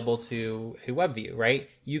available to a web view, right?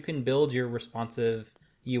 You can build your responsive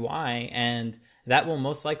UI, and that will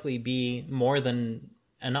most likely be more than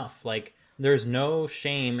enough. Like, there's no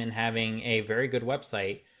shame in having a very good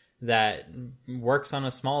website that works on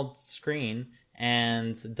a small screen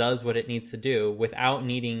and does what it needs to do without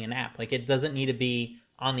needing an app. Like, it doesn't need to be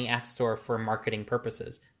on the App Store for marketing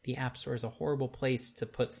purposes. The App Store is a horrible place to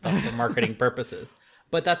put stuff for marketing purposes.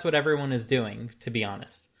 But that's what everyone is doing, to be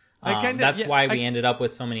honest. That's why we ended up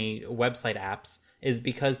with so many website apps, is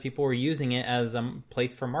because people were using it as a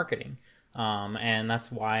place for marketing. And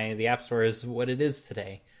that's why the App Store is what it is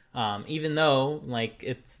today. Even though, like,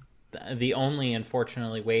 it's the only,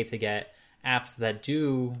 unfortunately, way to get apps that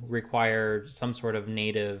do require some sort of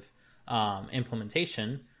native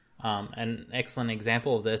implementation. An excellent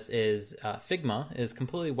example of this is Figma is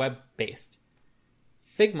completely web-based.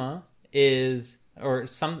 Figma is,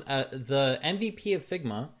 the MVP of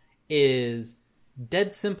Figma is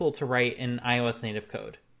dead simple to write in iOS native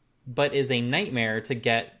code, but is a nightmare to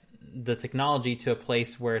get the technology to a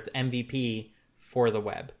place where it's MVP for the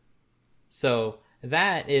web. So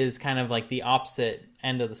that is kind of like the opposite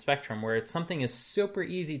end of the spectrum, where it's something is super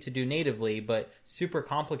easy to do natively, but super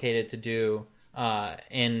complicated to do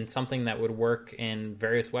in something that would work in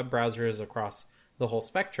various web browsers across the whole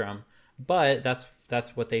spectrum. But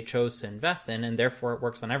that's what they chose to invest in, and therefore it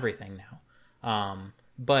works on everything now.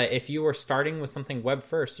 But if you were starting with something web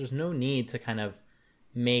first, there's no need to kind of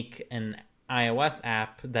make an iOS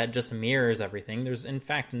app that just mirrors everything. There's in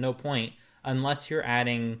fact no point unless you're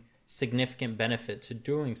adding significant benefit to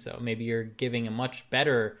doing so. Maybe you're giving a much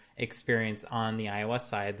better experience on the iOS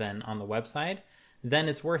side than on the web side, then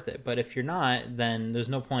it's worth it. But if you're not, then there's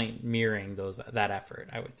no point mirroring that effort,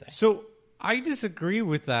 I would say. So I disagree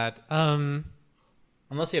with that.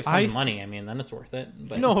 Unless you have tons of money, I mean, then it's worth it.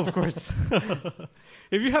 But no, of course.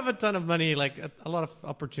 If you have a ton of money, like a lot of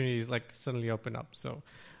opportunities like suddenly open up. So,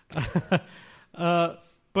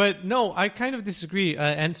 but no, I kind of disagree.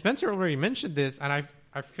 And Spencer already mentioned this, and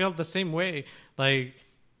I felt the same way. Like,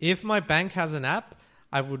 if my bank has an app,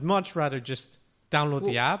 I would much rather just download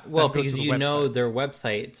the app. Well, because you know their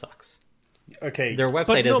website sucks. Okay. Their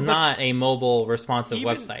website is not a mobile responsive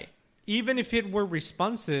website. Even if it were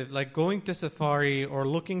responsive, like going to Safari or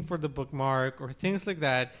looking for the bookmark or things like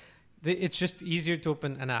that, it's just easier to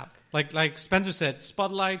open an app. Like Spencer said,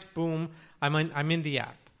 Spotlight, boom, I'm in the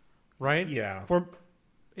app, right? Yeah.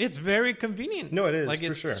 It's very convenient. No, it is. Like, for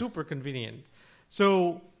it's sure. super convenient.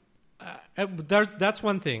 So that's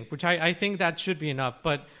one thing, which I think that should be enough.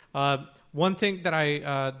 But one thing that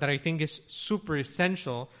I think is super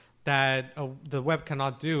essential that the web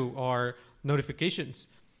cannot do are notifications.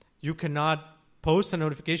 You cannot post a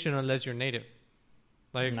notification unless you're native.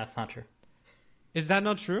 Like, that's not true. Is that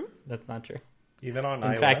not true? That's not true. Even on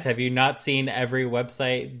iOS? In fact, have you not seen every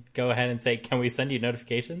website go ahead and say, "Can we send you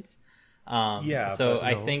notifications?" Yeah. So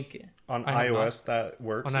I think on iOS that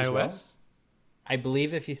works on as iOS. well? I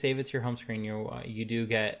believe if you save it to your home screen, you do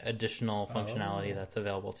get additional functionality that's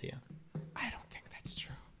available to you. I don't think that's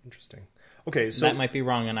true. Interesting. Okay, so that might be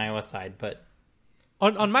wrong on iOS side, but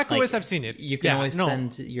on macOS, like, I've seen it. You can always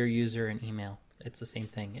send your user an email. It's the same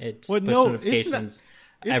thing. It's push no, notifications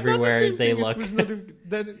everywhere they look.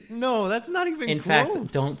 No, that's not even In close.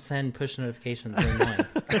 fact, don't send push notifications. They're annoying.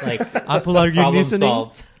 Like, Apple, are you problem listening?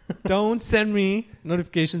 solved. Don't send me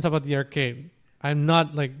notifications about the arcade. I'm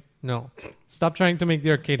not no. Stop trying to make the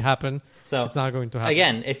arcade happen. So it's not going to happen.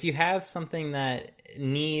 Again, if you have something that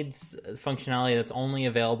needs functionality that's only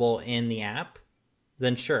available in the app,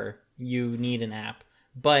 then sure, you need an app.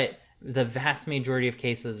 But the vast majority of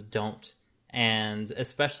cases don't. And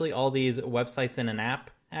especially all these websites in an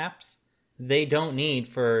apps, they don't need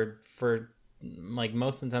for like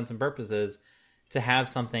most intents and purposes to have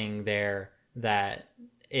something there that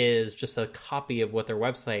is just a copy of what their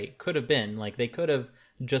website could have been. Like, they could have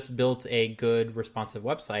just built a good responsive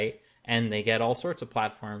website and they get all sorts of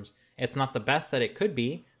platforms. It's not the best that it could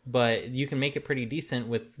be, but you can make it pretty decent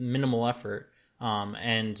with minimal effort,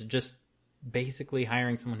 and just basically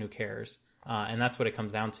hiring someone who cares. And that's what it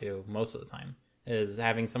comes down to most of the time. is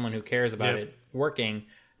having someone who cares about it working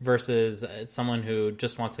versus someone who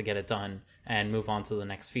just wants to get it done and move on to the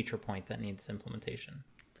next feature point that needs implementation.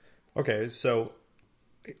 Okay, so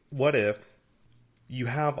what if you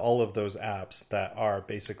have all of those apps that are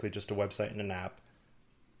basically just a website and an app,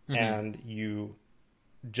 and you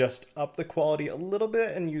just up the quality a little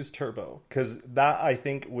bit and use Turbo? Because that, I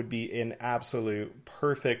think, would be an absolute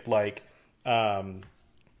perfect, like,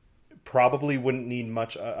 probably wouldn't need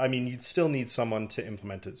much. I mean, you'd still need someone to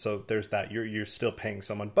implement it, so there's that. You're still paying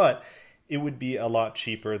someone, but it would be a lot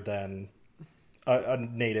cheaper than a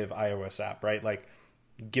native iOS app, right? Like,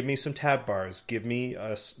 give me some tab bars, give me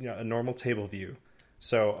a normal table view.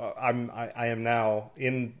 So I am now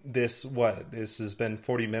in this. What, this has been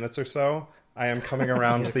 40 minutes or so. I am coming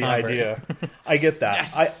around to the idea. I get that.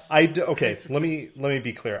 Yes. Okay. Let me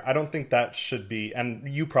be clear. I don't think that should be,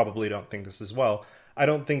 and you probably don't think this as well. I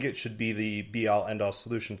don't think it should be the be-all, end-all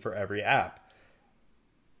solution for every app.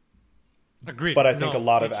 Agreed. But I think a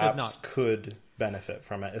lot of apps apps could benefit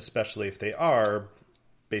from it, especially if they are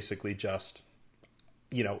basically just,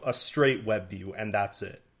 a straight web view and that's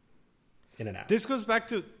it in an app. This goes back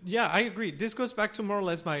to, I agree. This goes back to more or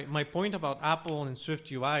less my point about Apple and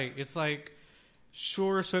Swift UI. It's like,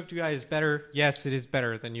 sure, Swift UI is better. Yes, it is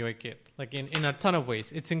better than UIKit. Like in a ton of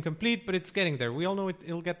ways. It's incomplete, but it's getting there. We all know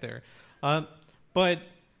it'll get there. But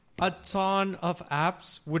a ton of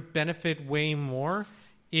apps would benefit way more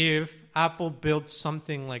if Apple built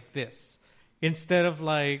something like this. Instead of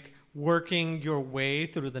like working your way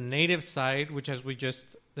through the native side, which, as we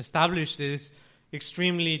just established, is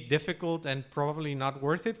extremely difficult and probably not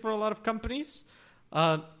worth it for a lot of companies.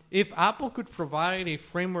 If Apple could provide a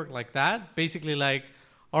framework like that, basically like,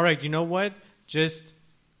 all right, you know what?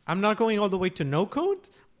 I'm not going all the way to no code,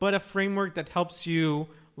 but a framework that helps you,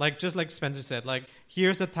 like, just like Spencer said, like,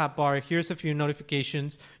 here's a tab bar, here's a few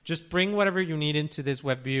notifications, just bring whatever you need into this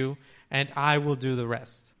web view, and I will do the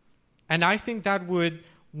rest. And I think that would,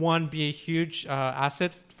 one, be a huge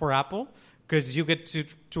asset for Apple, because you get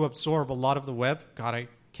to absorb a lot of the web. God, I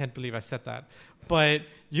can't believe I said that. But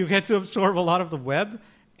you get to absorb a lot of the web,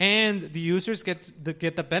 and the users get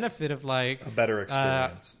the benefit of, like, a better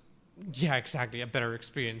experience. Yeah, exactly. A better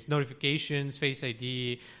experience. Notifications, Face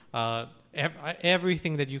ID,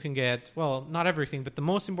 everything that you can get. Well, not everything, but the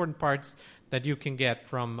most important parts that you can get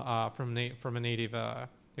from a native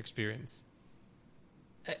experience.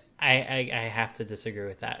 I have to disagree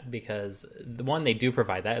with that, because the one, they do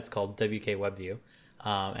provide that. It's called WK WebView,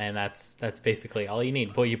 and that's basically all you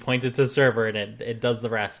need. But you point it to the server, and it does the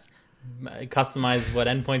rest. Customize what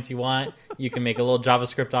endpoints you want. You can make a little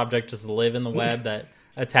JavaScript object just live in the web that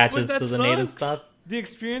attaches to the native stuff. The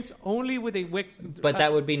experience only with a but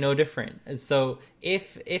that would be no different. So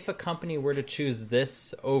if a company were to choose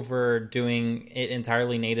this over doing it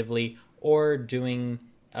entirely natively or doing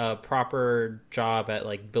a proper job at,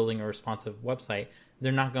 like, building a responsive website,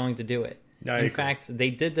 they're not going to do it. No, in fact, they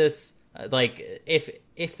did this, like,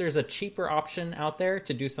 if there's a cheaper option out there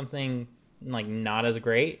to do something, like, not as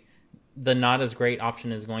great, the not as great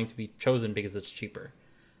option is going to be chosen because it's cheaper.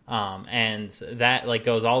 And that, like,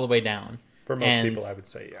 goes all the way down. For most people, I would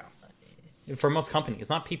say, yeah. For most companies,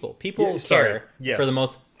 not people. People sorry. care Yes. for the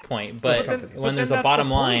most point, but when there's a that's bottom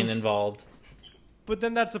the line point. involved. But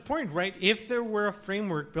then that's the point, right? If there were a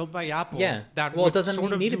framework built by Apple, that well, would it doesn't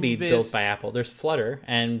sort of need to do be this. built by Apple. There's Flutter,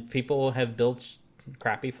 and people have built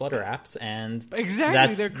crappy Flutter apps, and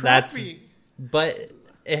Exactly, they're crappy. But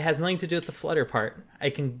it has nothing to do with the Flutter part. I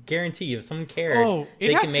can guarantee you, if someone cared, Oh, it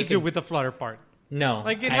they has can to make do with the Flutter part. No,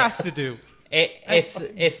 Like, it has to do.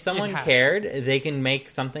 If someone has cared, they can make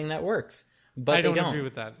something that works. But I don't they don't agree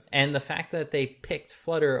with that. And the fact that they picked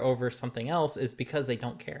Flutter over something else is because they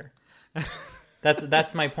don't care.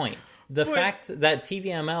 That's my point. The fact that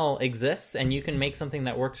TVML exists and you can make something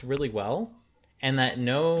that works really well, and that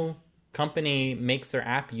no company makes their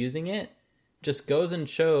app using it, just goes and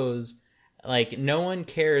shows, like, no one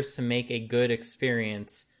cares to make a good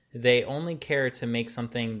experience. They only care to make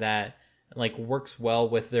something that, like, works well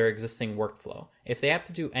with their existing workflow. If they have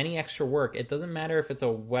to do any extra work, it doesn't matter if it's a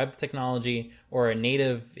web technology or a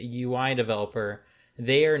native UI developer,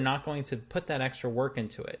 they are not going to put that extra work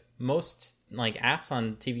into it. Most, like, apps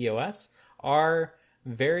on tvOS are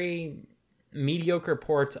very mediocre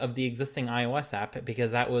ports of the existing iOS app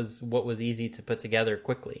because that was what was easy to put together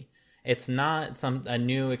quickly. It's not a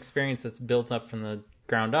new experience that's built up from the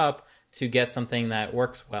ground up to get something that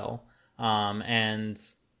works well.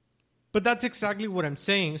 But that's exactly what I'm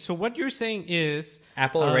saying. So what you're saying is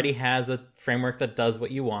Apple already has a framework that does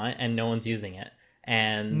what you want, and no one's using it.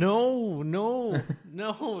 And no,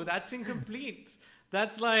 that's incomplete.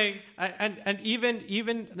 That's like, and even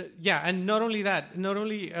yeah, and not only that, not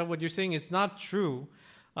only what you're saying is not true,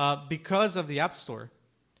 because of the App Store.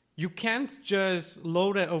 You can't just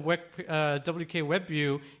load a WK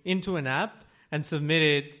WebView into an app and submit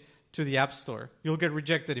it to the App Store. You'll get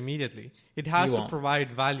rejected immediately. It has to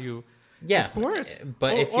provide value. Yeah, of course.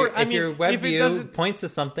 But if your WebView points to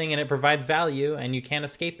something and it provides value and you can't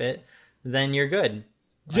escape it, then you're good.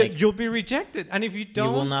 Like, you'll be rejected, and if you don't,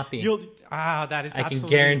 you will not be. That is. I can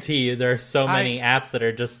guarantee you, there are so many apps that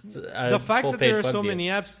are just the fact that there are so view. many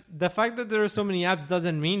apps. The fact that there are so many apps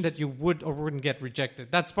doesn't mean that you would or wouldn't get rejected.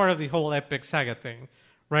 That's part of the whole Epic Saga thing,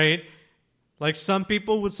 right? Like some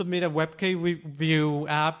people would submit a WebK View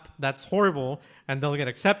app that's horrible and they'll get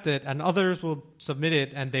accepted, and others will submit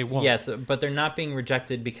it and they won't. Yes, but they're not being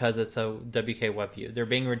rejected because it's a WK WebView. They're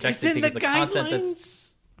being rejected because the content that's.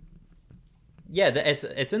 Yeah,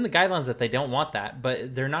 it's in the guidelines that they don't want that,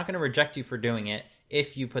 but they're not going to reject you for doing it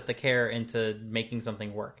if you put the care into making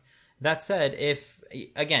something work. That said, if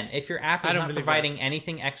your app is not providing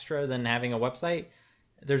anything extra than having a website,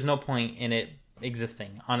 there's no point in it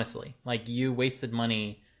existing, honestly. Like, you wasted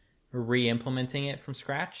money re-implementing it from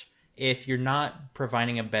scratch if you're not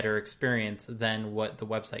providing a better experience than what the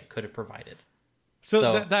website could have provided.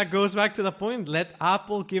 So that goes back to the point. Let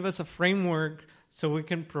Apple give us a framework so we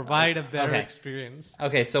can provide a better experience.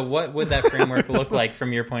 Okay, so what would that framework look like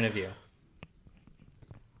from your point of view?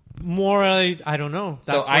 More, I don't know.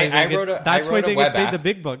 That's why they get paid the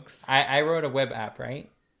big bucks. I wrote a web app, right?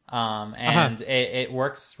 And it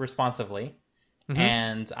works responsively. Mm-hmm.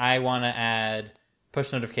 And I want to add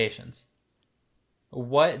push notifications.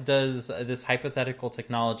 What does this hypothetical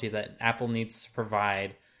technology that Apple needs to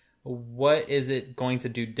provide, what is it going to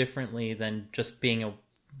do differently than just being a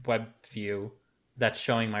web view that's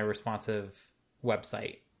showing my responsive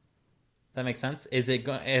website? That makes sense?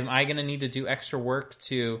 Am I going to need to do extra work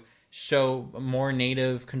to show more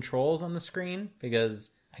native controls on the screen?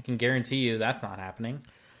 Because I can guarantee you that's not happening.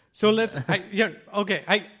 So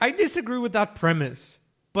I disagree with that premise.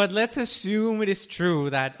 But let's assume it is true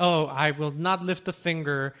that, I will not lift a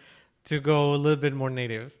finger to go a little bit more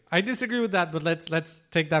native. I disagree with that, but let's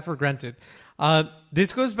take that for granted.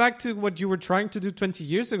 This goes back to what you were trying to do 20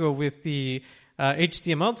 years ago with the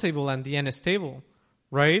HTML table and the NS table,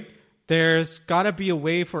 right? There's got to be a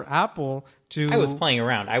way for Apple to... I was playing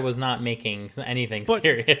around. I was not making anything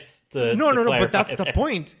serious to No, but that's the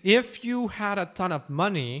point. If you had a ton of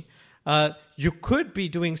money, you could be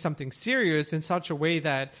doing something serious in such a way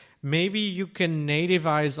that maybe you can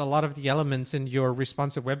nativize a lot of the elements in your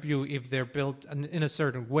responsive web view if they're built in a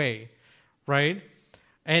certain way, right?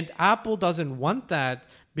 And Apple doesn't want that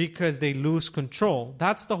because they lose control.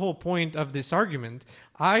 That's the whole point of this argument.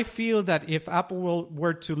 I feel that if Apple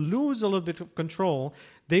were to lose a little bit of control,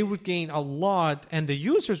 they would gain a lot and the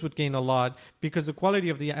users would gain a lot because the quality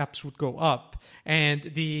of the apps would go up and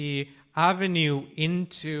the avenue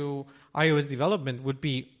into iOS development would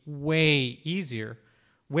be way easier,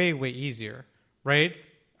 way easier, right?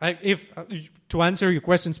 To answer your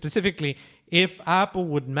question specifically, if Apple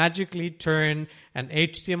would magically turn an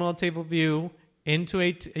HTML table view into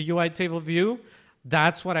a UI table view,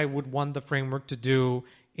 that's what I would want the framework to do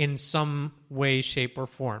in some way, shape, or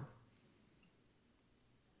form.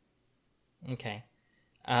 Okay.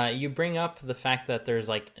 You bring up the fact that there's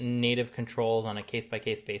like native controls on a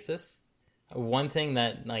case-by-case basis. One thing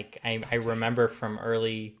that I remember from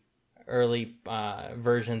early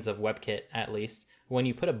versions of WebKit, at least, when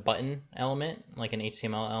you put a button element, like an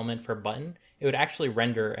HTML element for a button, it would actually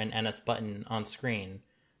render an NS button on screen.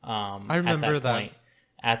 I remember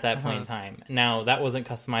at that point in time. Now, that wasn't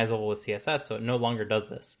customizable with CSS, so it no longer does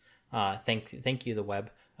this. Thank you, the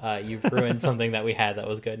web. You've ruined something that we had that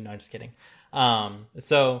was good. No, I'm just kidding.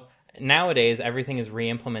 So nowadays, everything is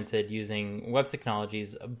re-implemented using web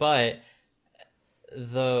technologies, but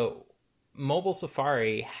the mobile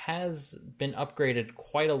Safari has been upgraded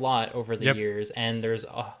quite a lot over the years, and there's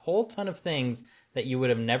a whole ton of things that you would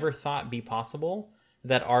have never thought be possible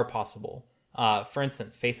that are possible. For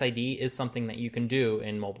instance, Face ID is something that you can do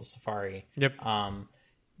in mobile Safari.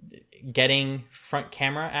 Getting front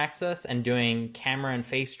camera access and doing camera and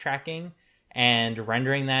face tracking and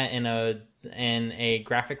rendering that in a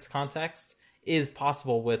graphics context is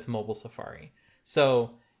possible with mobile Safari.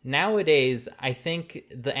 So nowadays, I think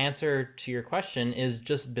the answer to your question is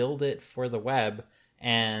just build it for the web,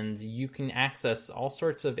 and you can access all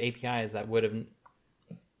sorts of APIs that would have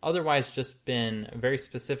otherwise just been very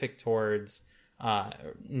specific towards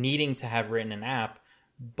needing to have written an app,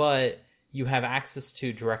 but you have access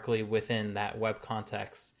to directly within that web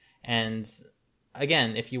context. And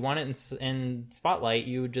again, if you want it in Spotlight,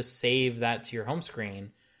 you would just save that to your home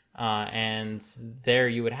screen, and there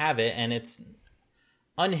you would have it, and it's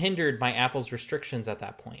unhindered by Apple's restrictions at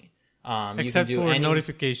that point. Except you can for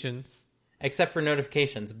notifications. Except for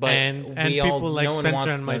notifications, but and we people all like no one Spencer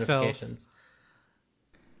wants and myself. notifications.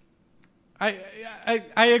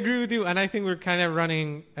 I agree with you, and I think we're kind of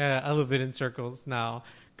running a little bit in circles now,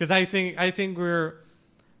 because I think we're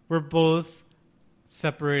both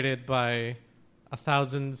separated by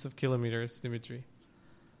thousands of kilometers, Dimitri.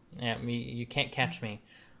 Yeah, you can't catch me.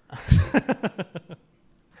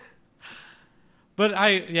 But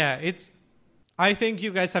I think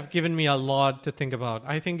you guys have given me a lot to think about.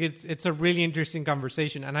 I think it's a really interesting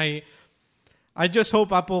conversation, and I just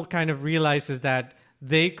hope Apple kind of realizes that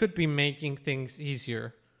they could be making things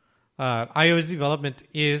easier. iOS development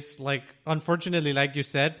is, like, unfortunately, like you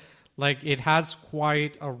said, like, it has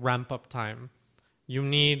quite a ramp up time. You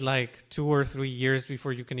need like 2 or 3 years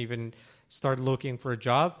before you can even start looking for a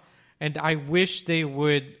job. And I wish they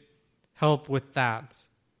would help with that.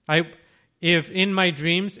 If in my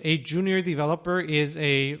dreams, a junior developer is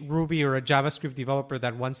a Ruby or a JavaScript developer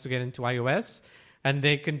that wants to get into iOS, and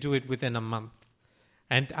they can do it within a month.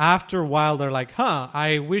 And after a while, they're like,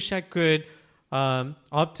 I wish I could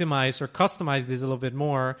optimize or customize this a little bit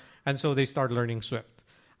more. And so they start learning Swift.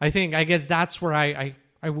 I guess that's where I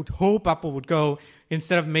would hope Apple would go,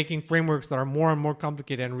 instead of making frameworks that are more and more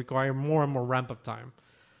complicated and require more and more ramp-up time.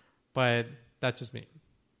 But that's just me.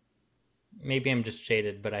 Maybe I'm just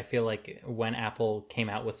jaded, but I feel like when Apple came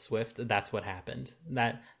out with Swift, that's what happened.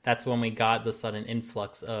 That's when we got the sudden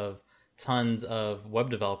influx of tons of web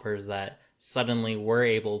developers that suddenly were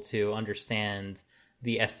able to understand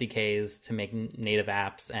the SDKs to make native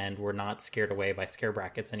apps, and were not scared away by scare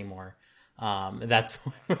brackets anymore. That's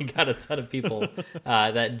when we got a ton of people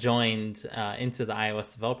that joined into the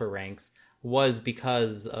iOS developer ranks, was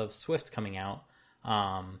because of Swift coming out,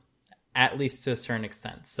 at least to a certain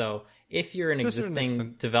extent. So if you're an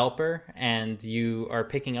existing developer and you are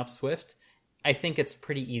picking up Swift, I think it's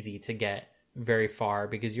pretty easy to get very far,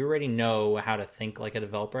 because you already know how to think like a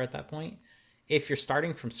developer at that point. If you're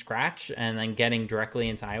starting from scratch and then getting directly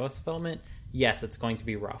into iOS development, yes, it's going to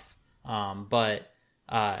be rough. But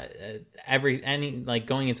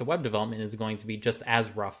going into web development is going to be just as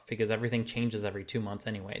rough, because everything changes every 2 months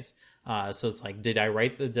anyways. So it's like, did I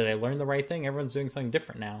learn the right thing? Everyone's doing something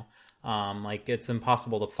different now. Like, it's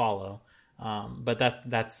impossible to follow. But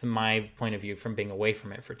that's my point of view from being away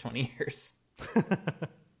from it for 20 years.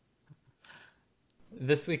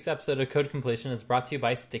 This week's episode of Code Completion is brought to you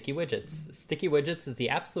by Sticky Widgets. Sticky Widgets is the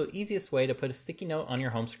absolute easiest way to put a sticky note on your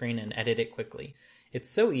home screen and edit it quickly. It's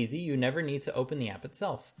so easy, you never need to open the app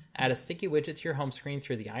itself. Add a sticky widget to your home screen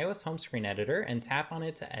through the iOS home screen editor and tap on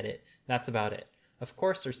it to edit. That's about it. Of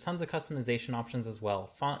course, there's tons of customization options as well.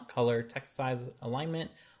 Font, color, text size, alignment,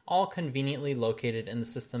 all conveniently located in the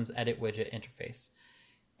system's edit widget interface.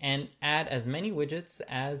 And add as many widgets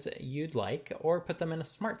as you'd like, or put them in a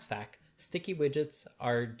smart stack. Sticky widgets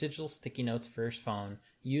are digital sticky notes for your phone.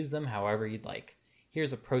 Use them however you'd like.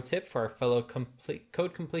 Here's a pro tip for our fellow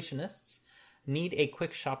code completionists. Need a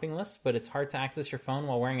quick shopping list, but it's hard to access your phone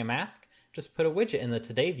while wearing a mask? Just put a widget in the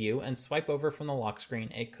Today view and swipe over from the lock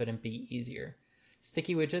screen. It couldn't be easier.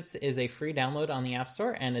 Sticky Widgets is a free download on the App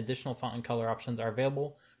Store, and additional font and color options are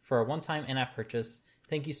available for a one-time in-app purchase.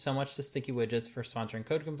 Thank you so much to Sticky Widgets for sponsoring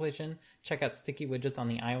Code Completion. Check out Sticky Widgets on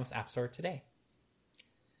the iOS App Store today.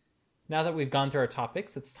 Now that we've gone through our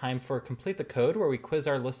topics, it's time for Complete the Code, where we quiz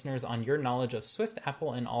our listeners on your knowledge of Swift,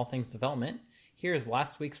 Apple, and all things development. Here's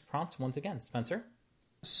last week's prompt once again. Spencer?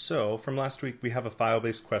 So, from last week, we have a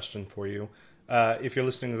file-based question for you. If you're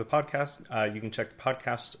listening to the podcast, you can check the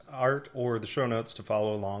podcast art or the show notes to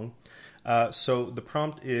follow along. So the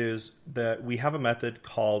prompt is that we have a method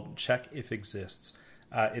called checkIfExists.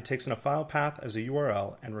 It takes in a file path as a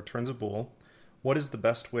URL and returns a bool. What is the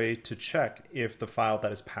best way to check if the file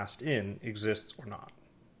that is passed in exists or not?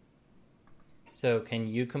 So can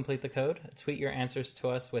you complete the code? Tweet your answers to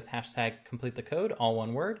us with hashtag #CompleteTheCode, all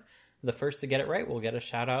one word. The first to get it right will get a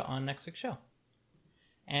shout out on next week's show.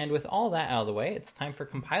 And with all that out of the way, it's time for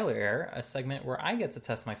Compiler Error, a segment where I get to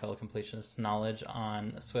test my fellow completionists' knowledge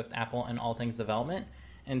on Swift, Apple, and all things development.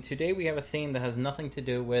 And today we have a theme that has nothing to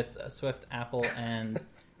do with Swift, Apple, and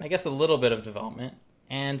I guess a little bit of development.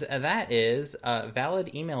 And that is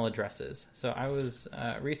valid email addresses. So I was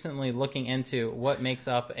recently looking into what makes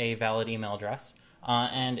up a valid email address,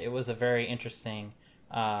 and it was a very interesting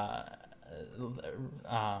line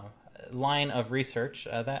of research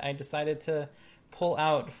that I decided to pull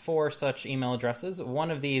out 4 such email addresses.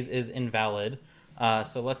 One of these is invalid,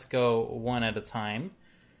 so let's go one at a time.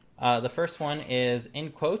 The first one is,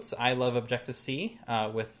 in quotes, I love Objective-C,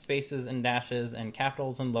 with spaces and dashes and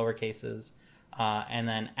capitals and lower cases, and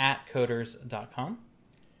then at coders.com.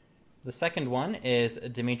 The second one is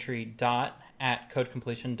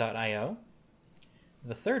Dimitri.@codecompletion.io.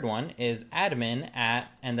 The third one is admin at,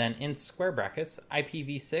 and then in square brackets,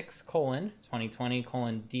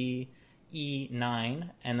 IPv6:2020:DE9,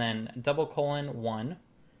 and then :1,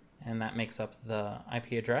 and that makes up the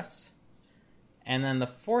IP address. And then the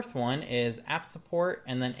fourth one is app support,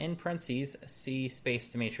 and then in parentheses, C space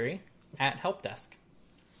Dimitri, at helpdesk.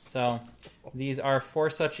 So these are 4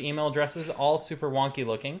 such email addresses, all super wonky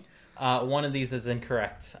looking. One of these is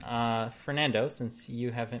incorrect. Fernando, since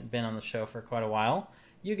you haven't been on the show for quite a while,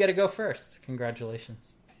 you get to go first.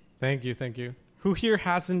 Congratulations. Thank you. Who here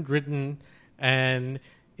hasn't written an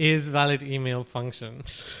is valid email function?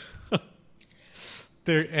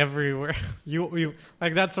 They're everywhere. You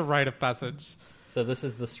like, that's a rite of passage. So this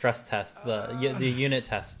is the stress test, the unit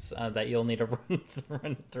tests that you'll need to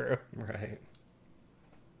run through. Right.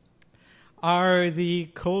 Are the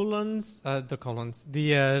quotation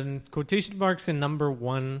marks in number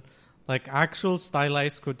 1 like actual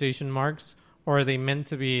stylized quotation marks, or are they meant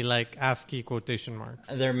to be like ASCII quotation marks?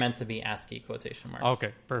 They're meant to be ASCII quotation marks.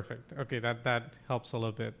 Okay, perfect. Okay, that helps a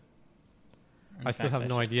little bit. I still have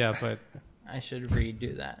no idea, but I should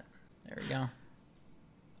redo that. There we go.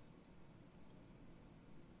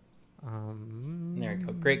 There we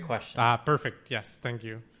go. Great question. Perfect. Yes, thank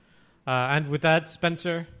you. And with that,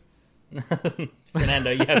 Spencer.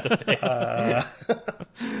 Fernando, you have to pick.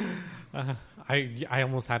 I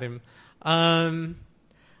almost had him.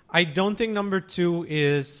 I don't think number 2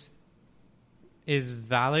 is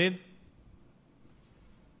valid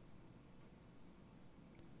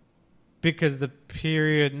because the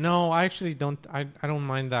period. No, I actually don't. I don't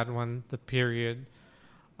mind that one. The period.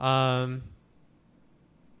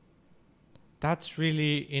 That's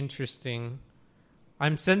really interesting.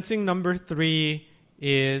 I'm sensing number 3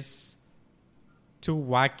 is too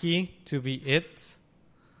wacky to be it.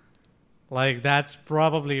 Like, that's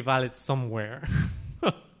probably valid somewhere.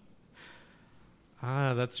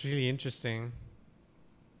 That's really interesting.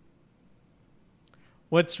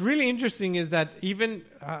 What's really interesting is that even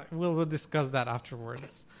we'll discuss that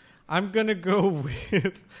afterwards. I'm gonna go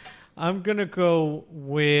with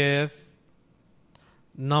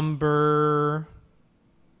number.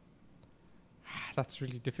 That's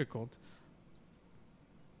really difficult.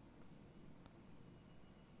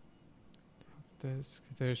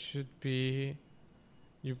 There should be.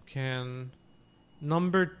 You can.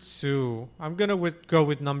 Number 2. I'm gonna go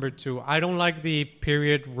with number 2. I don't like the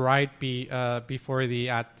period right before the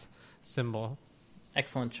at symbol.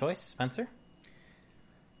 Excellent choice, Spencer.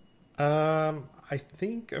 I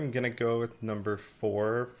think I'm gonna go with number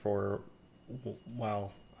 4 for.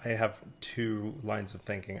 Well, I have 2 lines of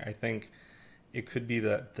thinking. I think it could be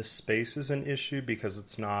that the space is an issue because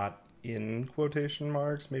it's not in quotation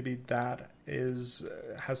marks. Maybe that has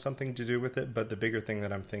something to do with it. But the bigger thing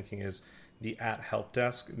that I'm thinking is the at help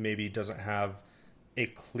desk maybe doesn't have a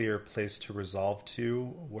clear place to resolve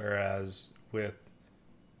to, whereas with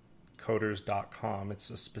coders.com, it's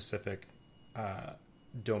a specific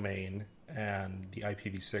domain, and the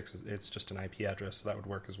IPv6, it's just an IP address, so that would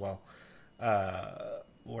work as well.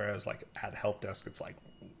 Whereas like at help desk, it's like,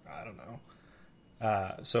 I don't know.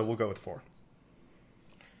 So we'll go with 4.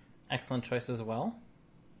 Excellent choice as well.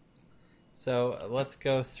 So let's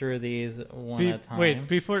go through these one at a time. Wait,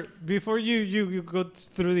 before you go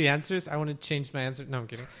through the answers, I want to change my answer. No, I'm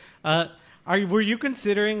kidding. Were you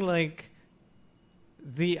considering like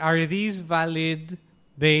are these valid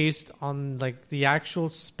based on like the actual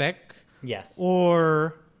spec? Yes.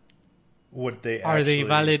 Or would they are they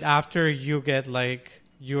valid after you get like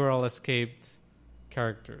URL escaped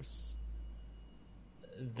characters?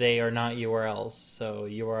 They are not URLs, so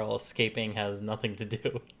URL escaping has nothing to do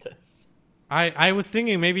with this. I was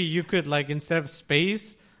thinking maybe you could like instead of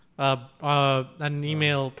space, an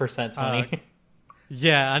email %20.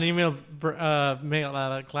 Yeah, an email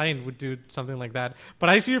mail client would do something like that. But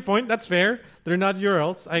I see your point. That's fair. They're not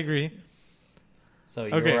URLs. I agree. So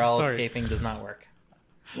URL escaping does not work.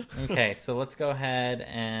 Okay, so let's go ahead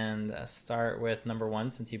and start with number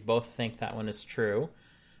 1, since you both think that one is true.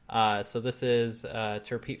 So this is, to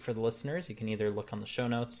repeat for the listeners, you can either look on the show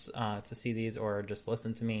notes to see these or just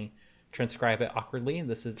listen to me transcribe it awkwardly.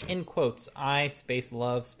 This is in quotes, I space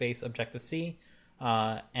love space Objective-C,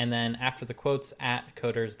 and then after the quotes at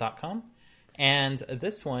coders.com. And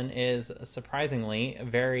this one is surprisingly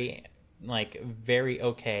very like very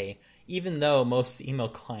okay, even though most email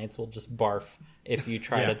clients will just barf if you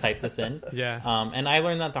try to type this in. Yeah. And I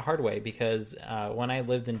learned that the hard way because when I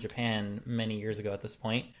lived in Japan many years ago at this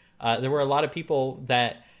point, there were a lot of people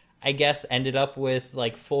that I guess ended up with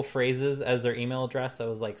like full phrases as their email address. That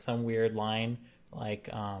was like some weird line. Like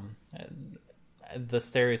the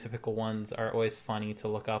stereotypical ones are always funny to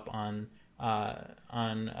look up on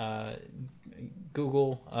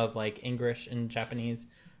Google of like English and Japanese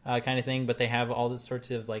kind of thing, but they have all this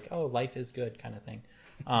sorts of like, oh, life is good kind of thing,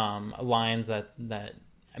 lines that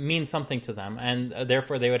mean something to them, and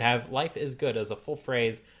therefore they would have life is good as a full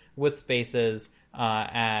phrase with spaces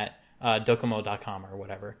at docomo.com or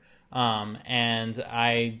whatever. And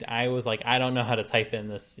I was like, I don't know how to type in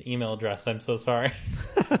this email address. I'm so sorry.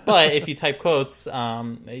 But if you type quotes,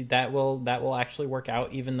 that will actually work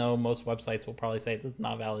out, even though most websites will probably say this is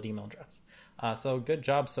not a valid email address. So good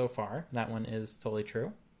job so far. That one is totally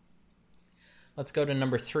true. Let's go to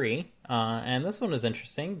number 3. And this one is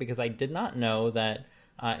interesting because I did not know that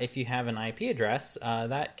if you have an IP address,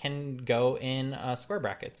 that can go in square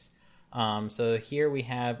brackets. So here we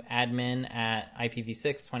have admin at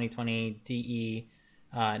IPv6 2020 DE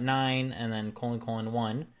 9 and then :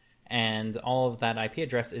 1, and all of that IP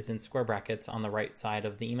address is in square brackets on the right side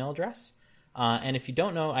of the email address. And if you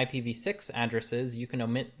don't know IPv6 addresses, you can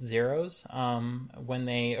omit zeros when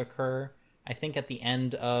they occur, I think at the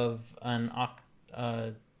end of an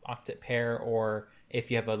octet pair, or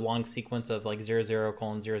if you have a long sequence of like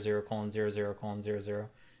 00:00:00:00:00,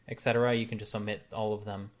 etc., you can just omit all of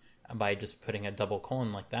them by just putting a double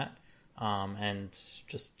colon like that, and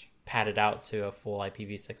just pad it out to a full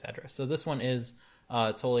IPv6 address. So this one is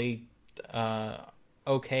totally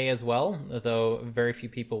okay as well, though very few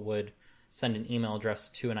people would send an email address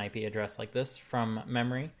to an IP address like this from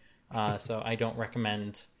memory. So I don't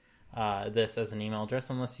recommend this as an email address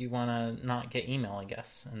unless you want to not get email, I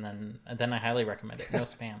guess. And then I highly recommend it. No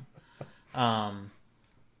spam.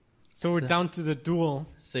 So we're down to the duel.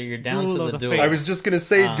 So you're down Duel to of the the duel. I was just gonna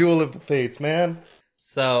say Duel of the Fates, man.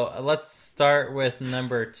 So let's start with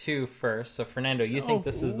number 2 first. So Fernando, you think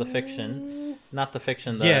this is the fiction, not the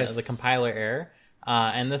fiction, the compiler error.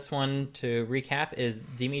 And this one, to recap, is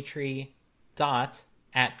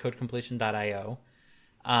Dimitri.@codecompletion.io.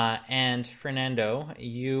 And Fernando,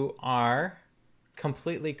 you are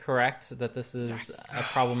completely correct that this is a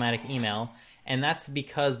problematic email. And that's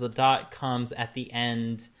because the dot comes at the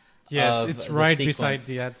end. Yes, it's right sequence. beside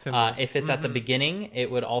the @ symbol. If it's at the beginning, it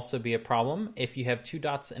would also be a problem. If you have 2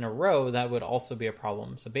 dots in a row, that would also be a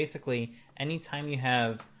problem. So basically, anytime you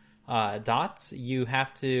have dots, you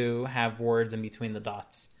have to have words in between the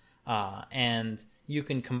dots. And you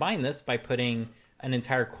can combine this by putting an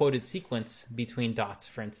entire quoted sequence between dots,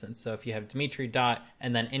 for instance. So if you have Dimitri dot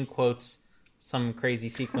and then in quotes some crazy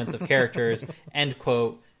sequence of characters, end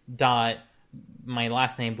quote, dot, my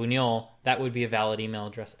last name, Buñol, that would be a valid email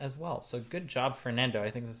address as well. So good job, Fernando.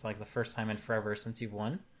 I think this is like the first time in forever since you've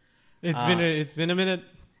won. It's been a minute.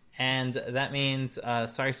 And that means,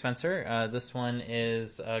 sorry, Spencer, this one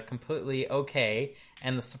is completely okay.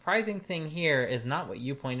 And the surprising thing here is not what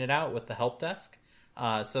you pointed out with the help desk.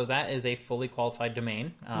 So that is a fully qualified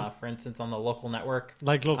domain. For instance, on the local network.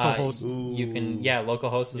 Like localhost. You can,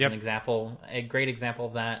 localhost is an example, a great example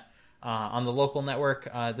of that. On the local network,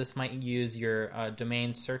 this might use your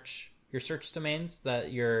domain search, your search domains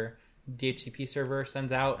that your DHCP server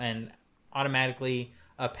sends out and automatically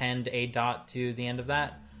append a dot to the end of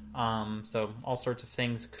that. So all sorts of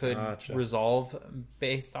things could resolve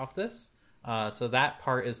based off this. So that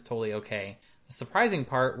part is totally okay. The surprising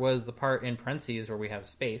part was the part in parentheses where we have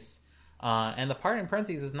space. And the part in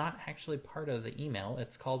parentheses is not actually part of the email.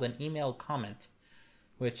 It's called an email comment,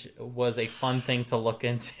 which was a fun thing to look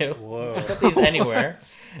into. Whoa. I put these anywhere.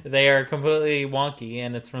 They are completely wonky,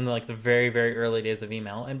 and it's from the very, very early days of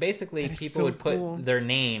email. And basically, people would put their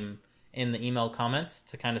name in the email comments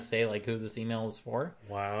to kind of say who this email is for.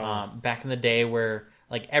 Wow. Back in the day where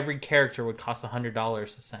every character would cost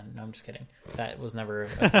 $100 to send. No, I'm just kidding. That was never a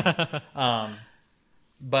thing.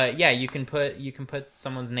 But yeah, you can put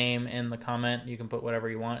someone's name in the comment. You can put whatever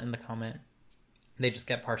you want in the comment. They just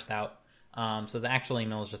get parsed out. So the actual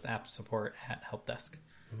email is just app support at helpdesk.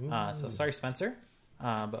 So sorry, Spencer,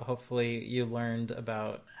 but hopefully you learned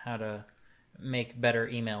about how to make better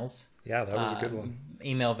emails. Yeah, that was a good one.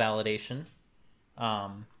 Email validation.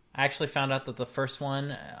 I actually found out that the first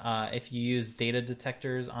one, if you use data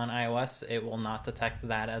detectors on iOS, it will not detect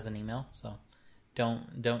that as an email. So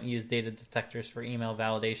don't use data detectors for email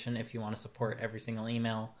validation if you want to support every single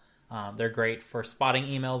email. They're great for spotting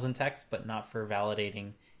emails in text, but not for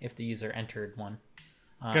validating if the user entered one.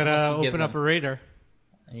 Gotta open up a radar.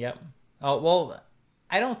 Yep. Oh, well,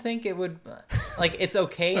 I don't think it would... Like, it's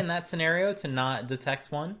okay in that scenario to not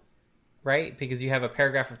detect one, right? Because you have a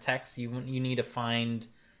paragraph of text. You need to find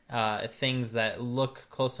things that look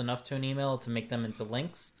close enough to an email to make them into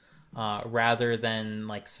links, rather than,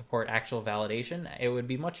 like, support actual validation. It would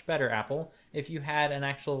be much better, Apple, if you had an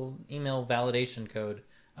actual email validation code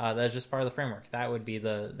that's just part of the framework. That would be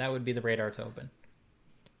the radar to open.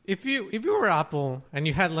 If you were Apple and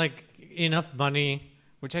you had like enough money,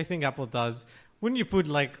 which I think Apple does, wouldn't you put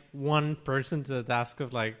like one person to the task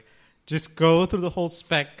of like just go through the whole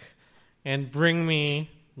spec and bring me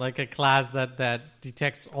like a class that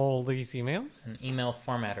detects all these emails? An email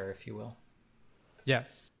formatter, if you will.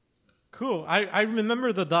 Yes. Cool. I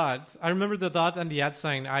remember the dot. I remember the dot and the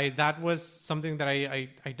 @. That was something that I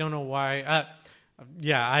don't know why.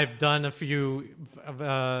 Yeah, I've done a few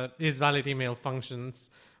is valid email functions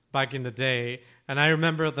back in the day, and I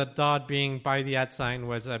remember the dot being by the @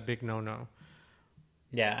 was a big no-no.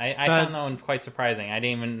 Yeah, I found that one quite surprising. I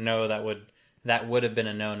didn't even know that would have been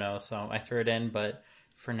a no-no, so I threw it in, but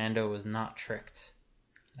Fernando was not tricked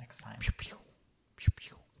next time. Pew, pew, pew,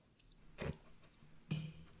 pew.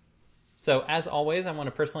 So, as always, I want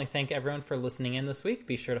to personally thank everyone for listening in this week.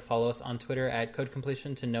 Be sure to follow us on Twitter at Code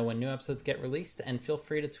Completion to know when new episodes get released, and feel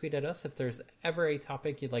free to tweet at us if there's ever a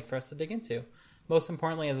topic you'd like for us to dig into. Most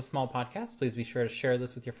importantly, as a small podcast, please be sure to share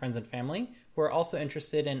this with your friends and family who are also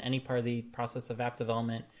interested in any part of the process of app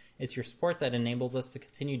development. It's your support that enables us to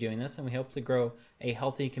continue doing this, and we hope to grow a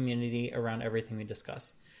healthy community around everything we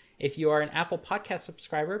discuss. If you are an Apple Podcast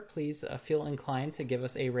subscriber, please feel inclined to give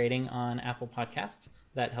us a rating on Apple Podcasts.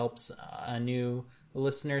 That helps new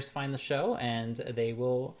listeners find the show, and they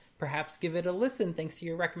will perhaps give it a listen thanks to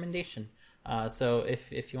your recommendation. So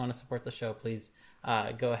if you want to support the show, please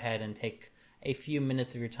go ahead and take a few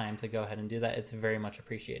minutes of your time to go ahead and do that. It's very much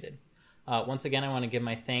appreciated. Once again, I want to give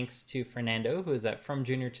my thanks to Fernando, who is at From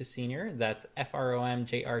Junior to Senior. That's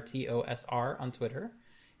FROMJRTOSR on Twitter.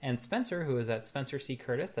 And Spencer, who is at Spencer C.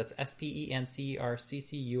 Curtis. That's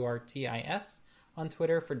SPENCERCCURTIS on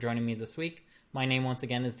Twitter, for joining me this week. My name, once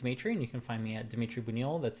again, is Dimitri, and you can find me at Dimitri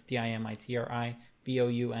Bouniol. That's DIMITRI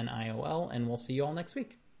BOUNIOL, and we'll see you all next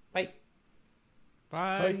week. Bye.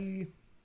 Bye. Bye.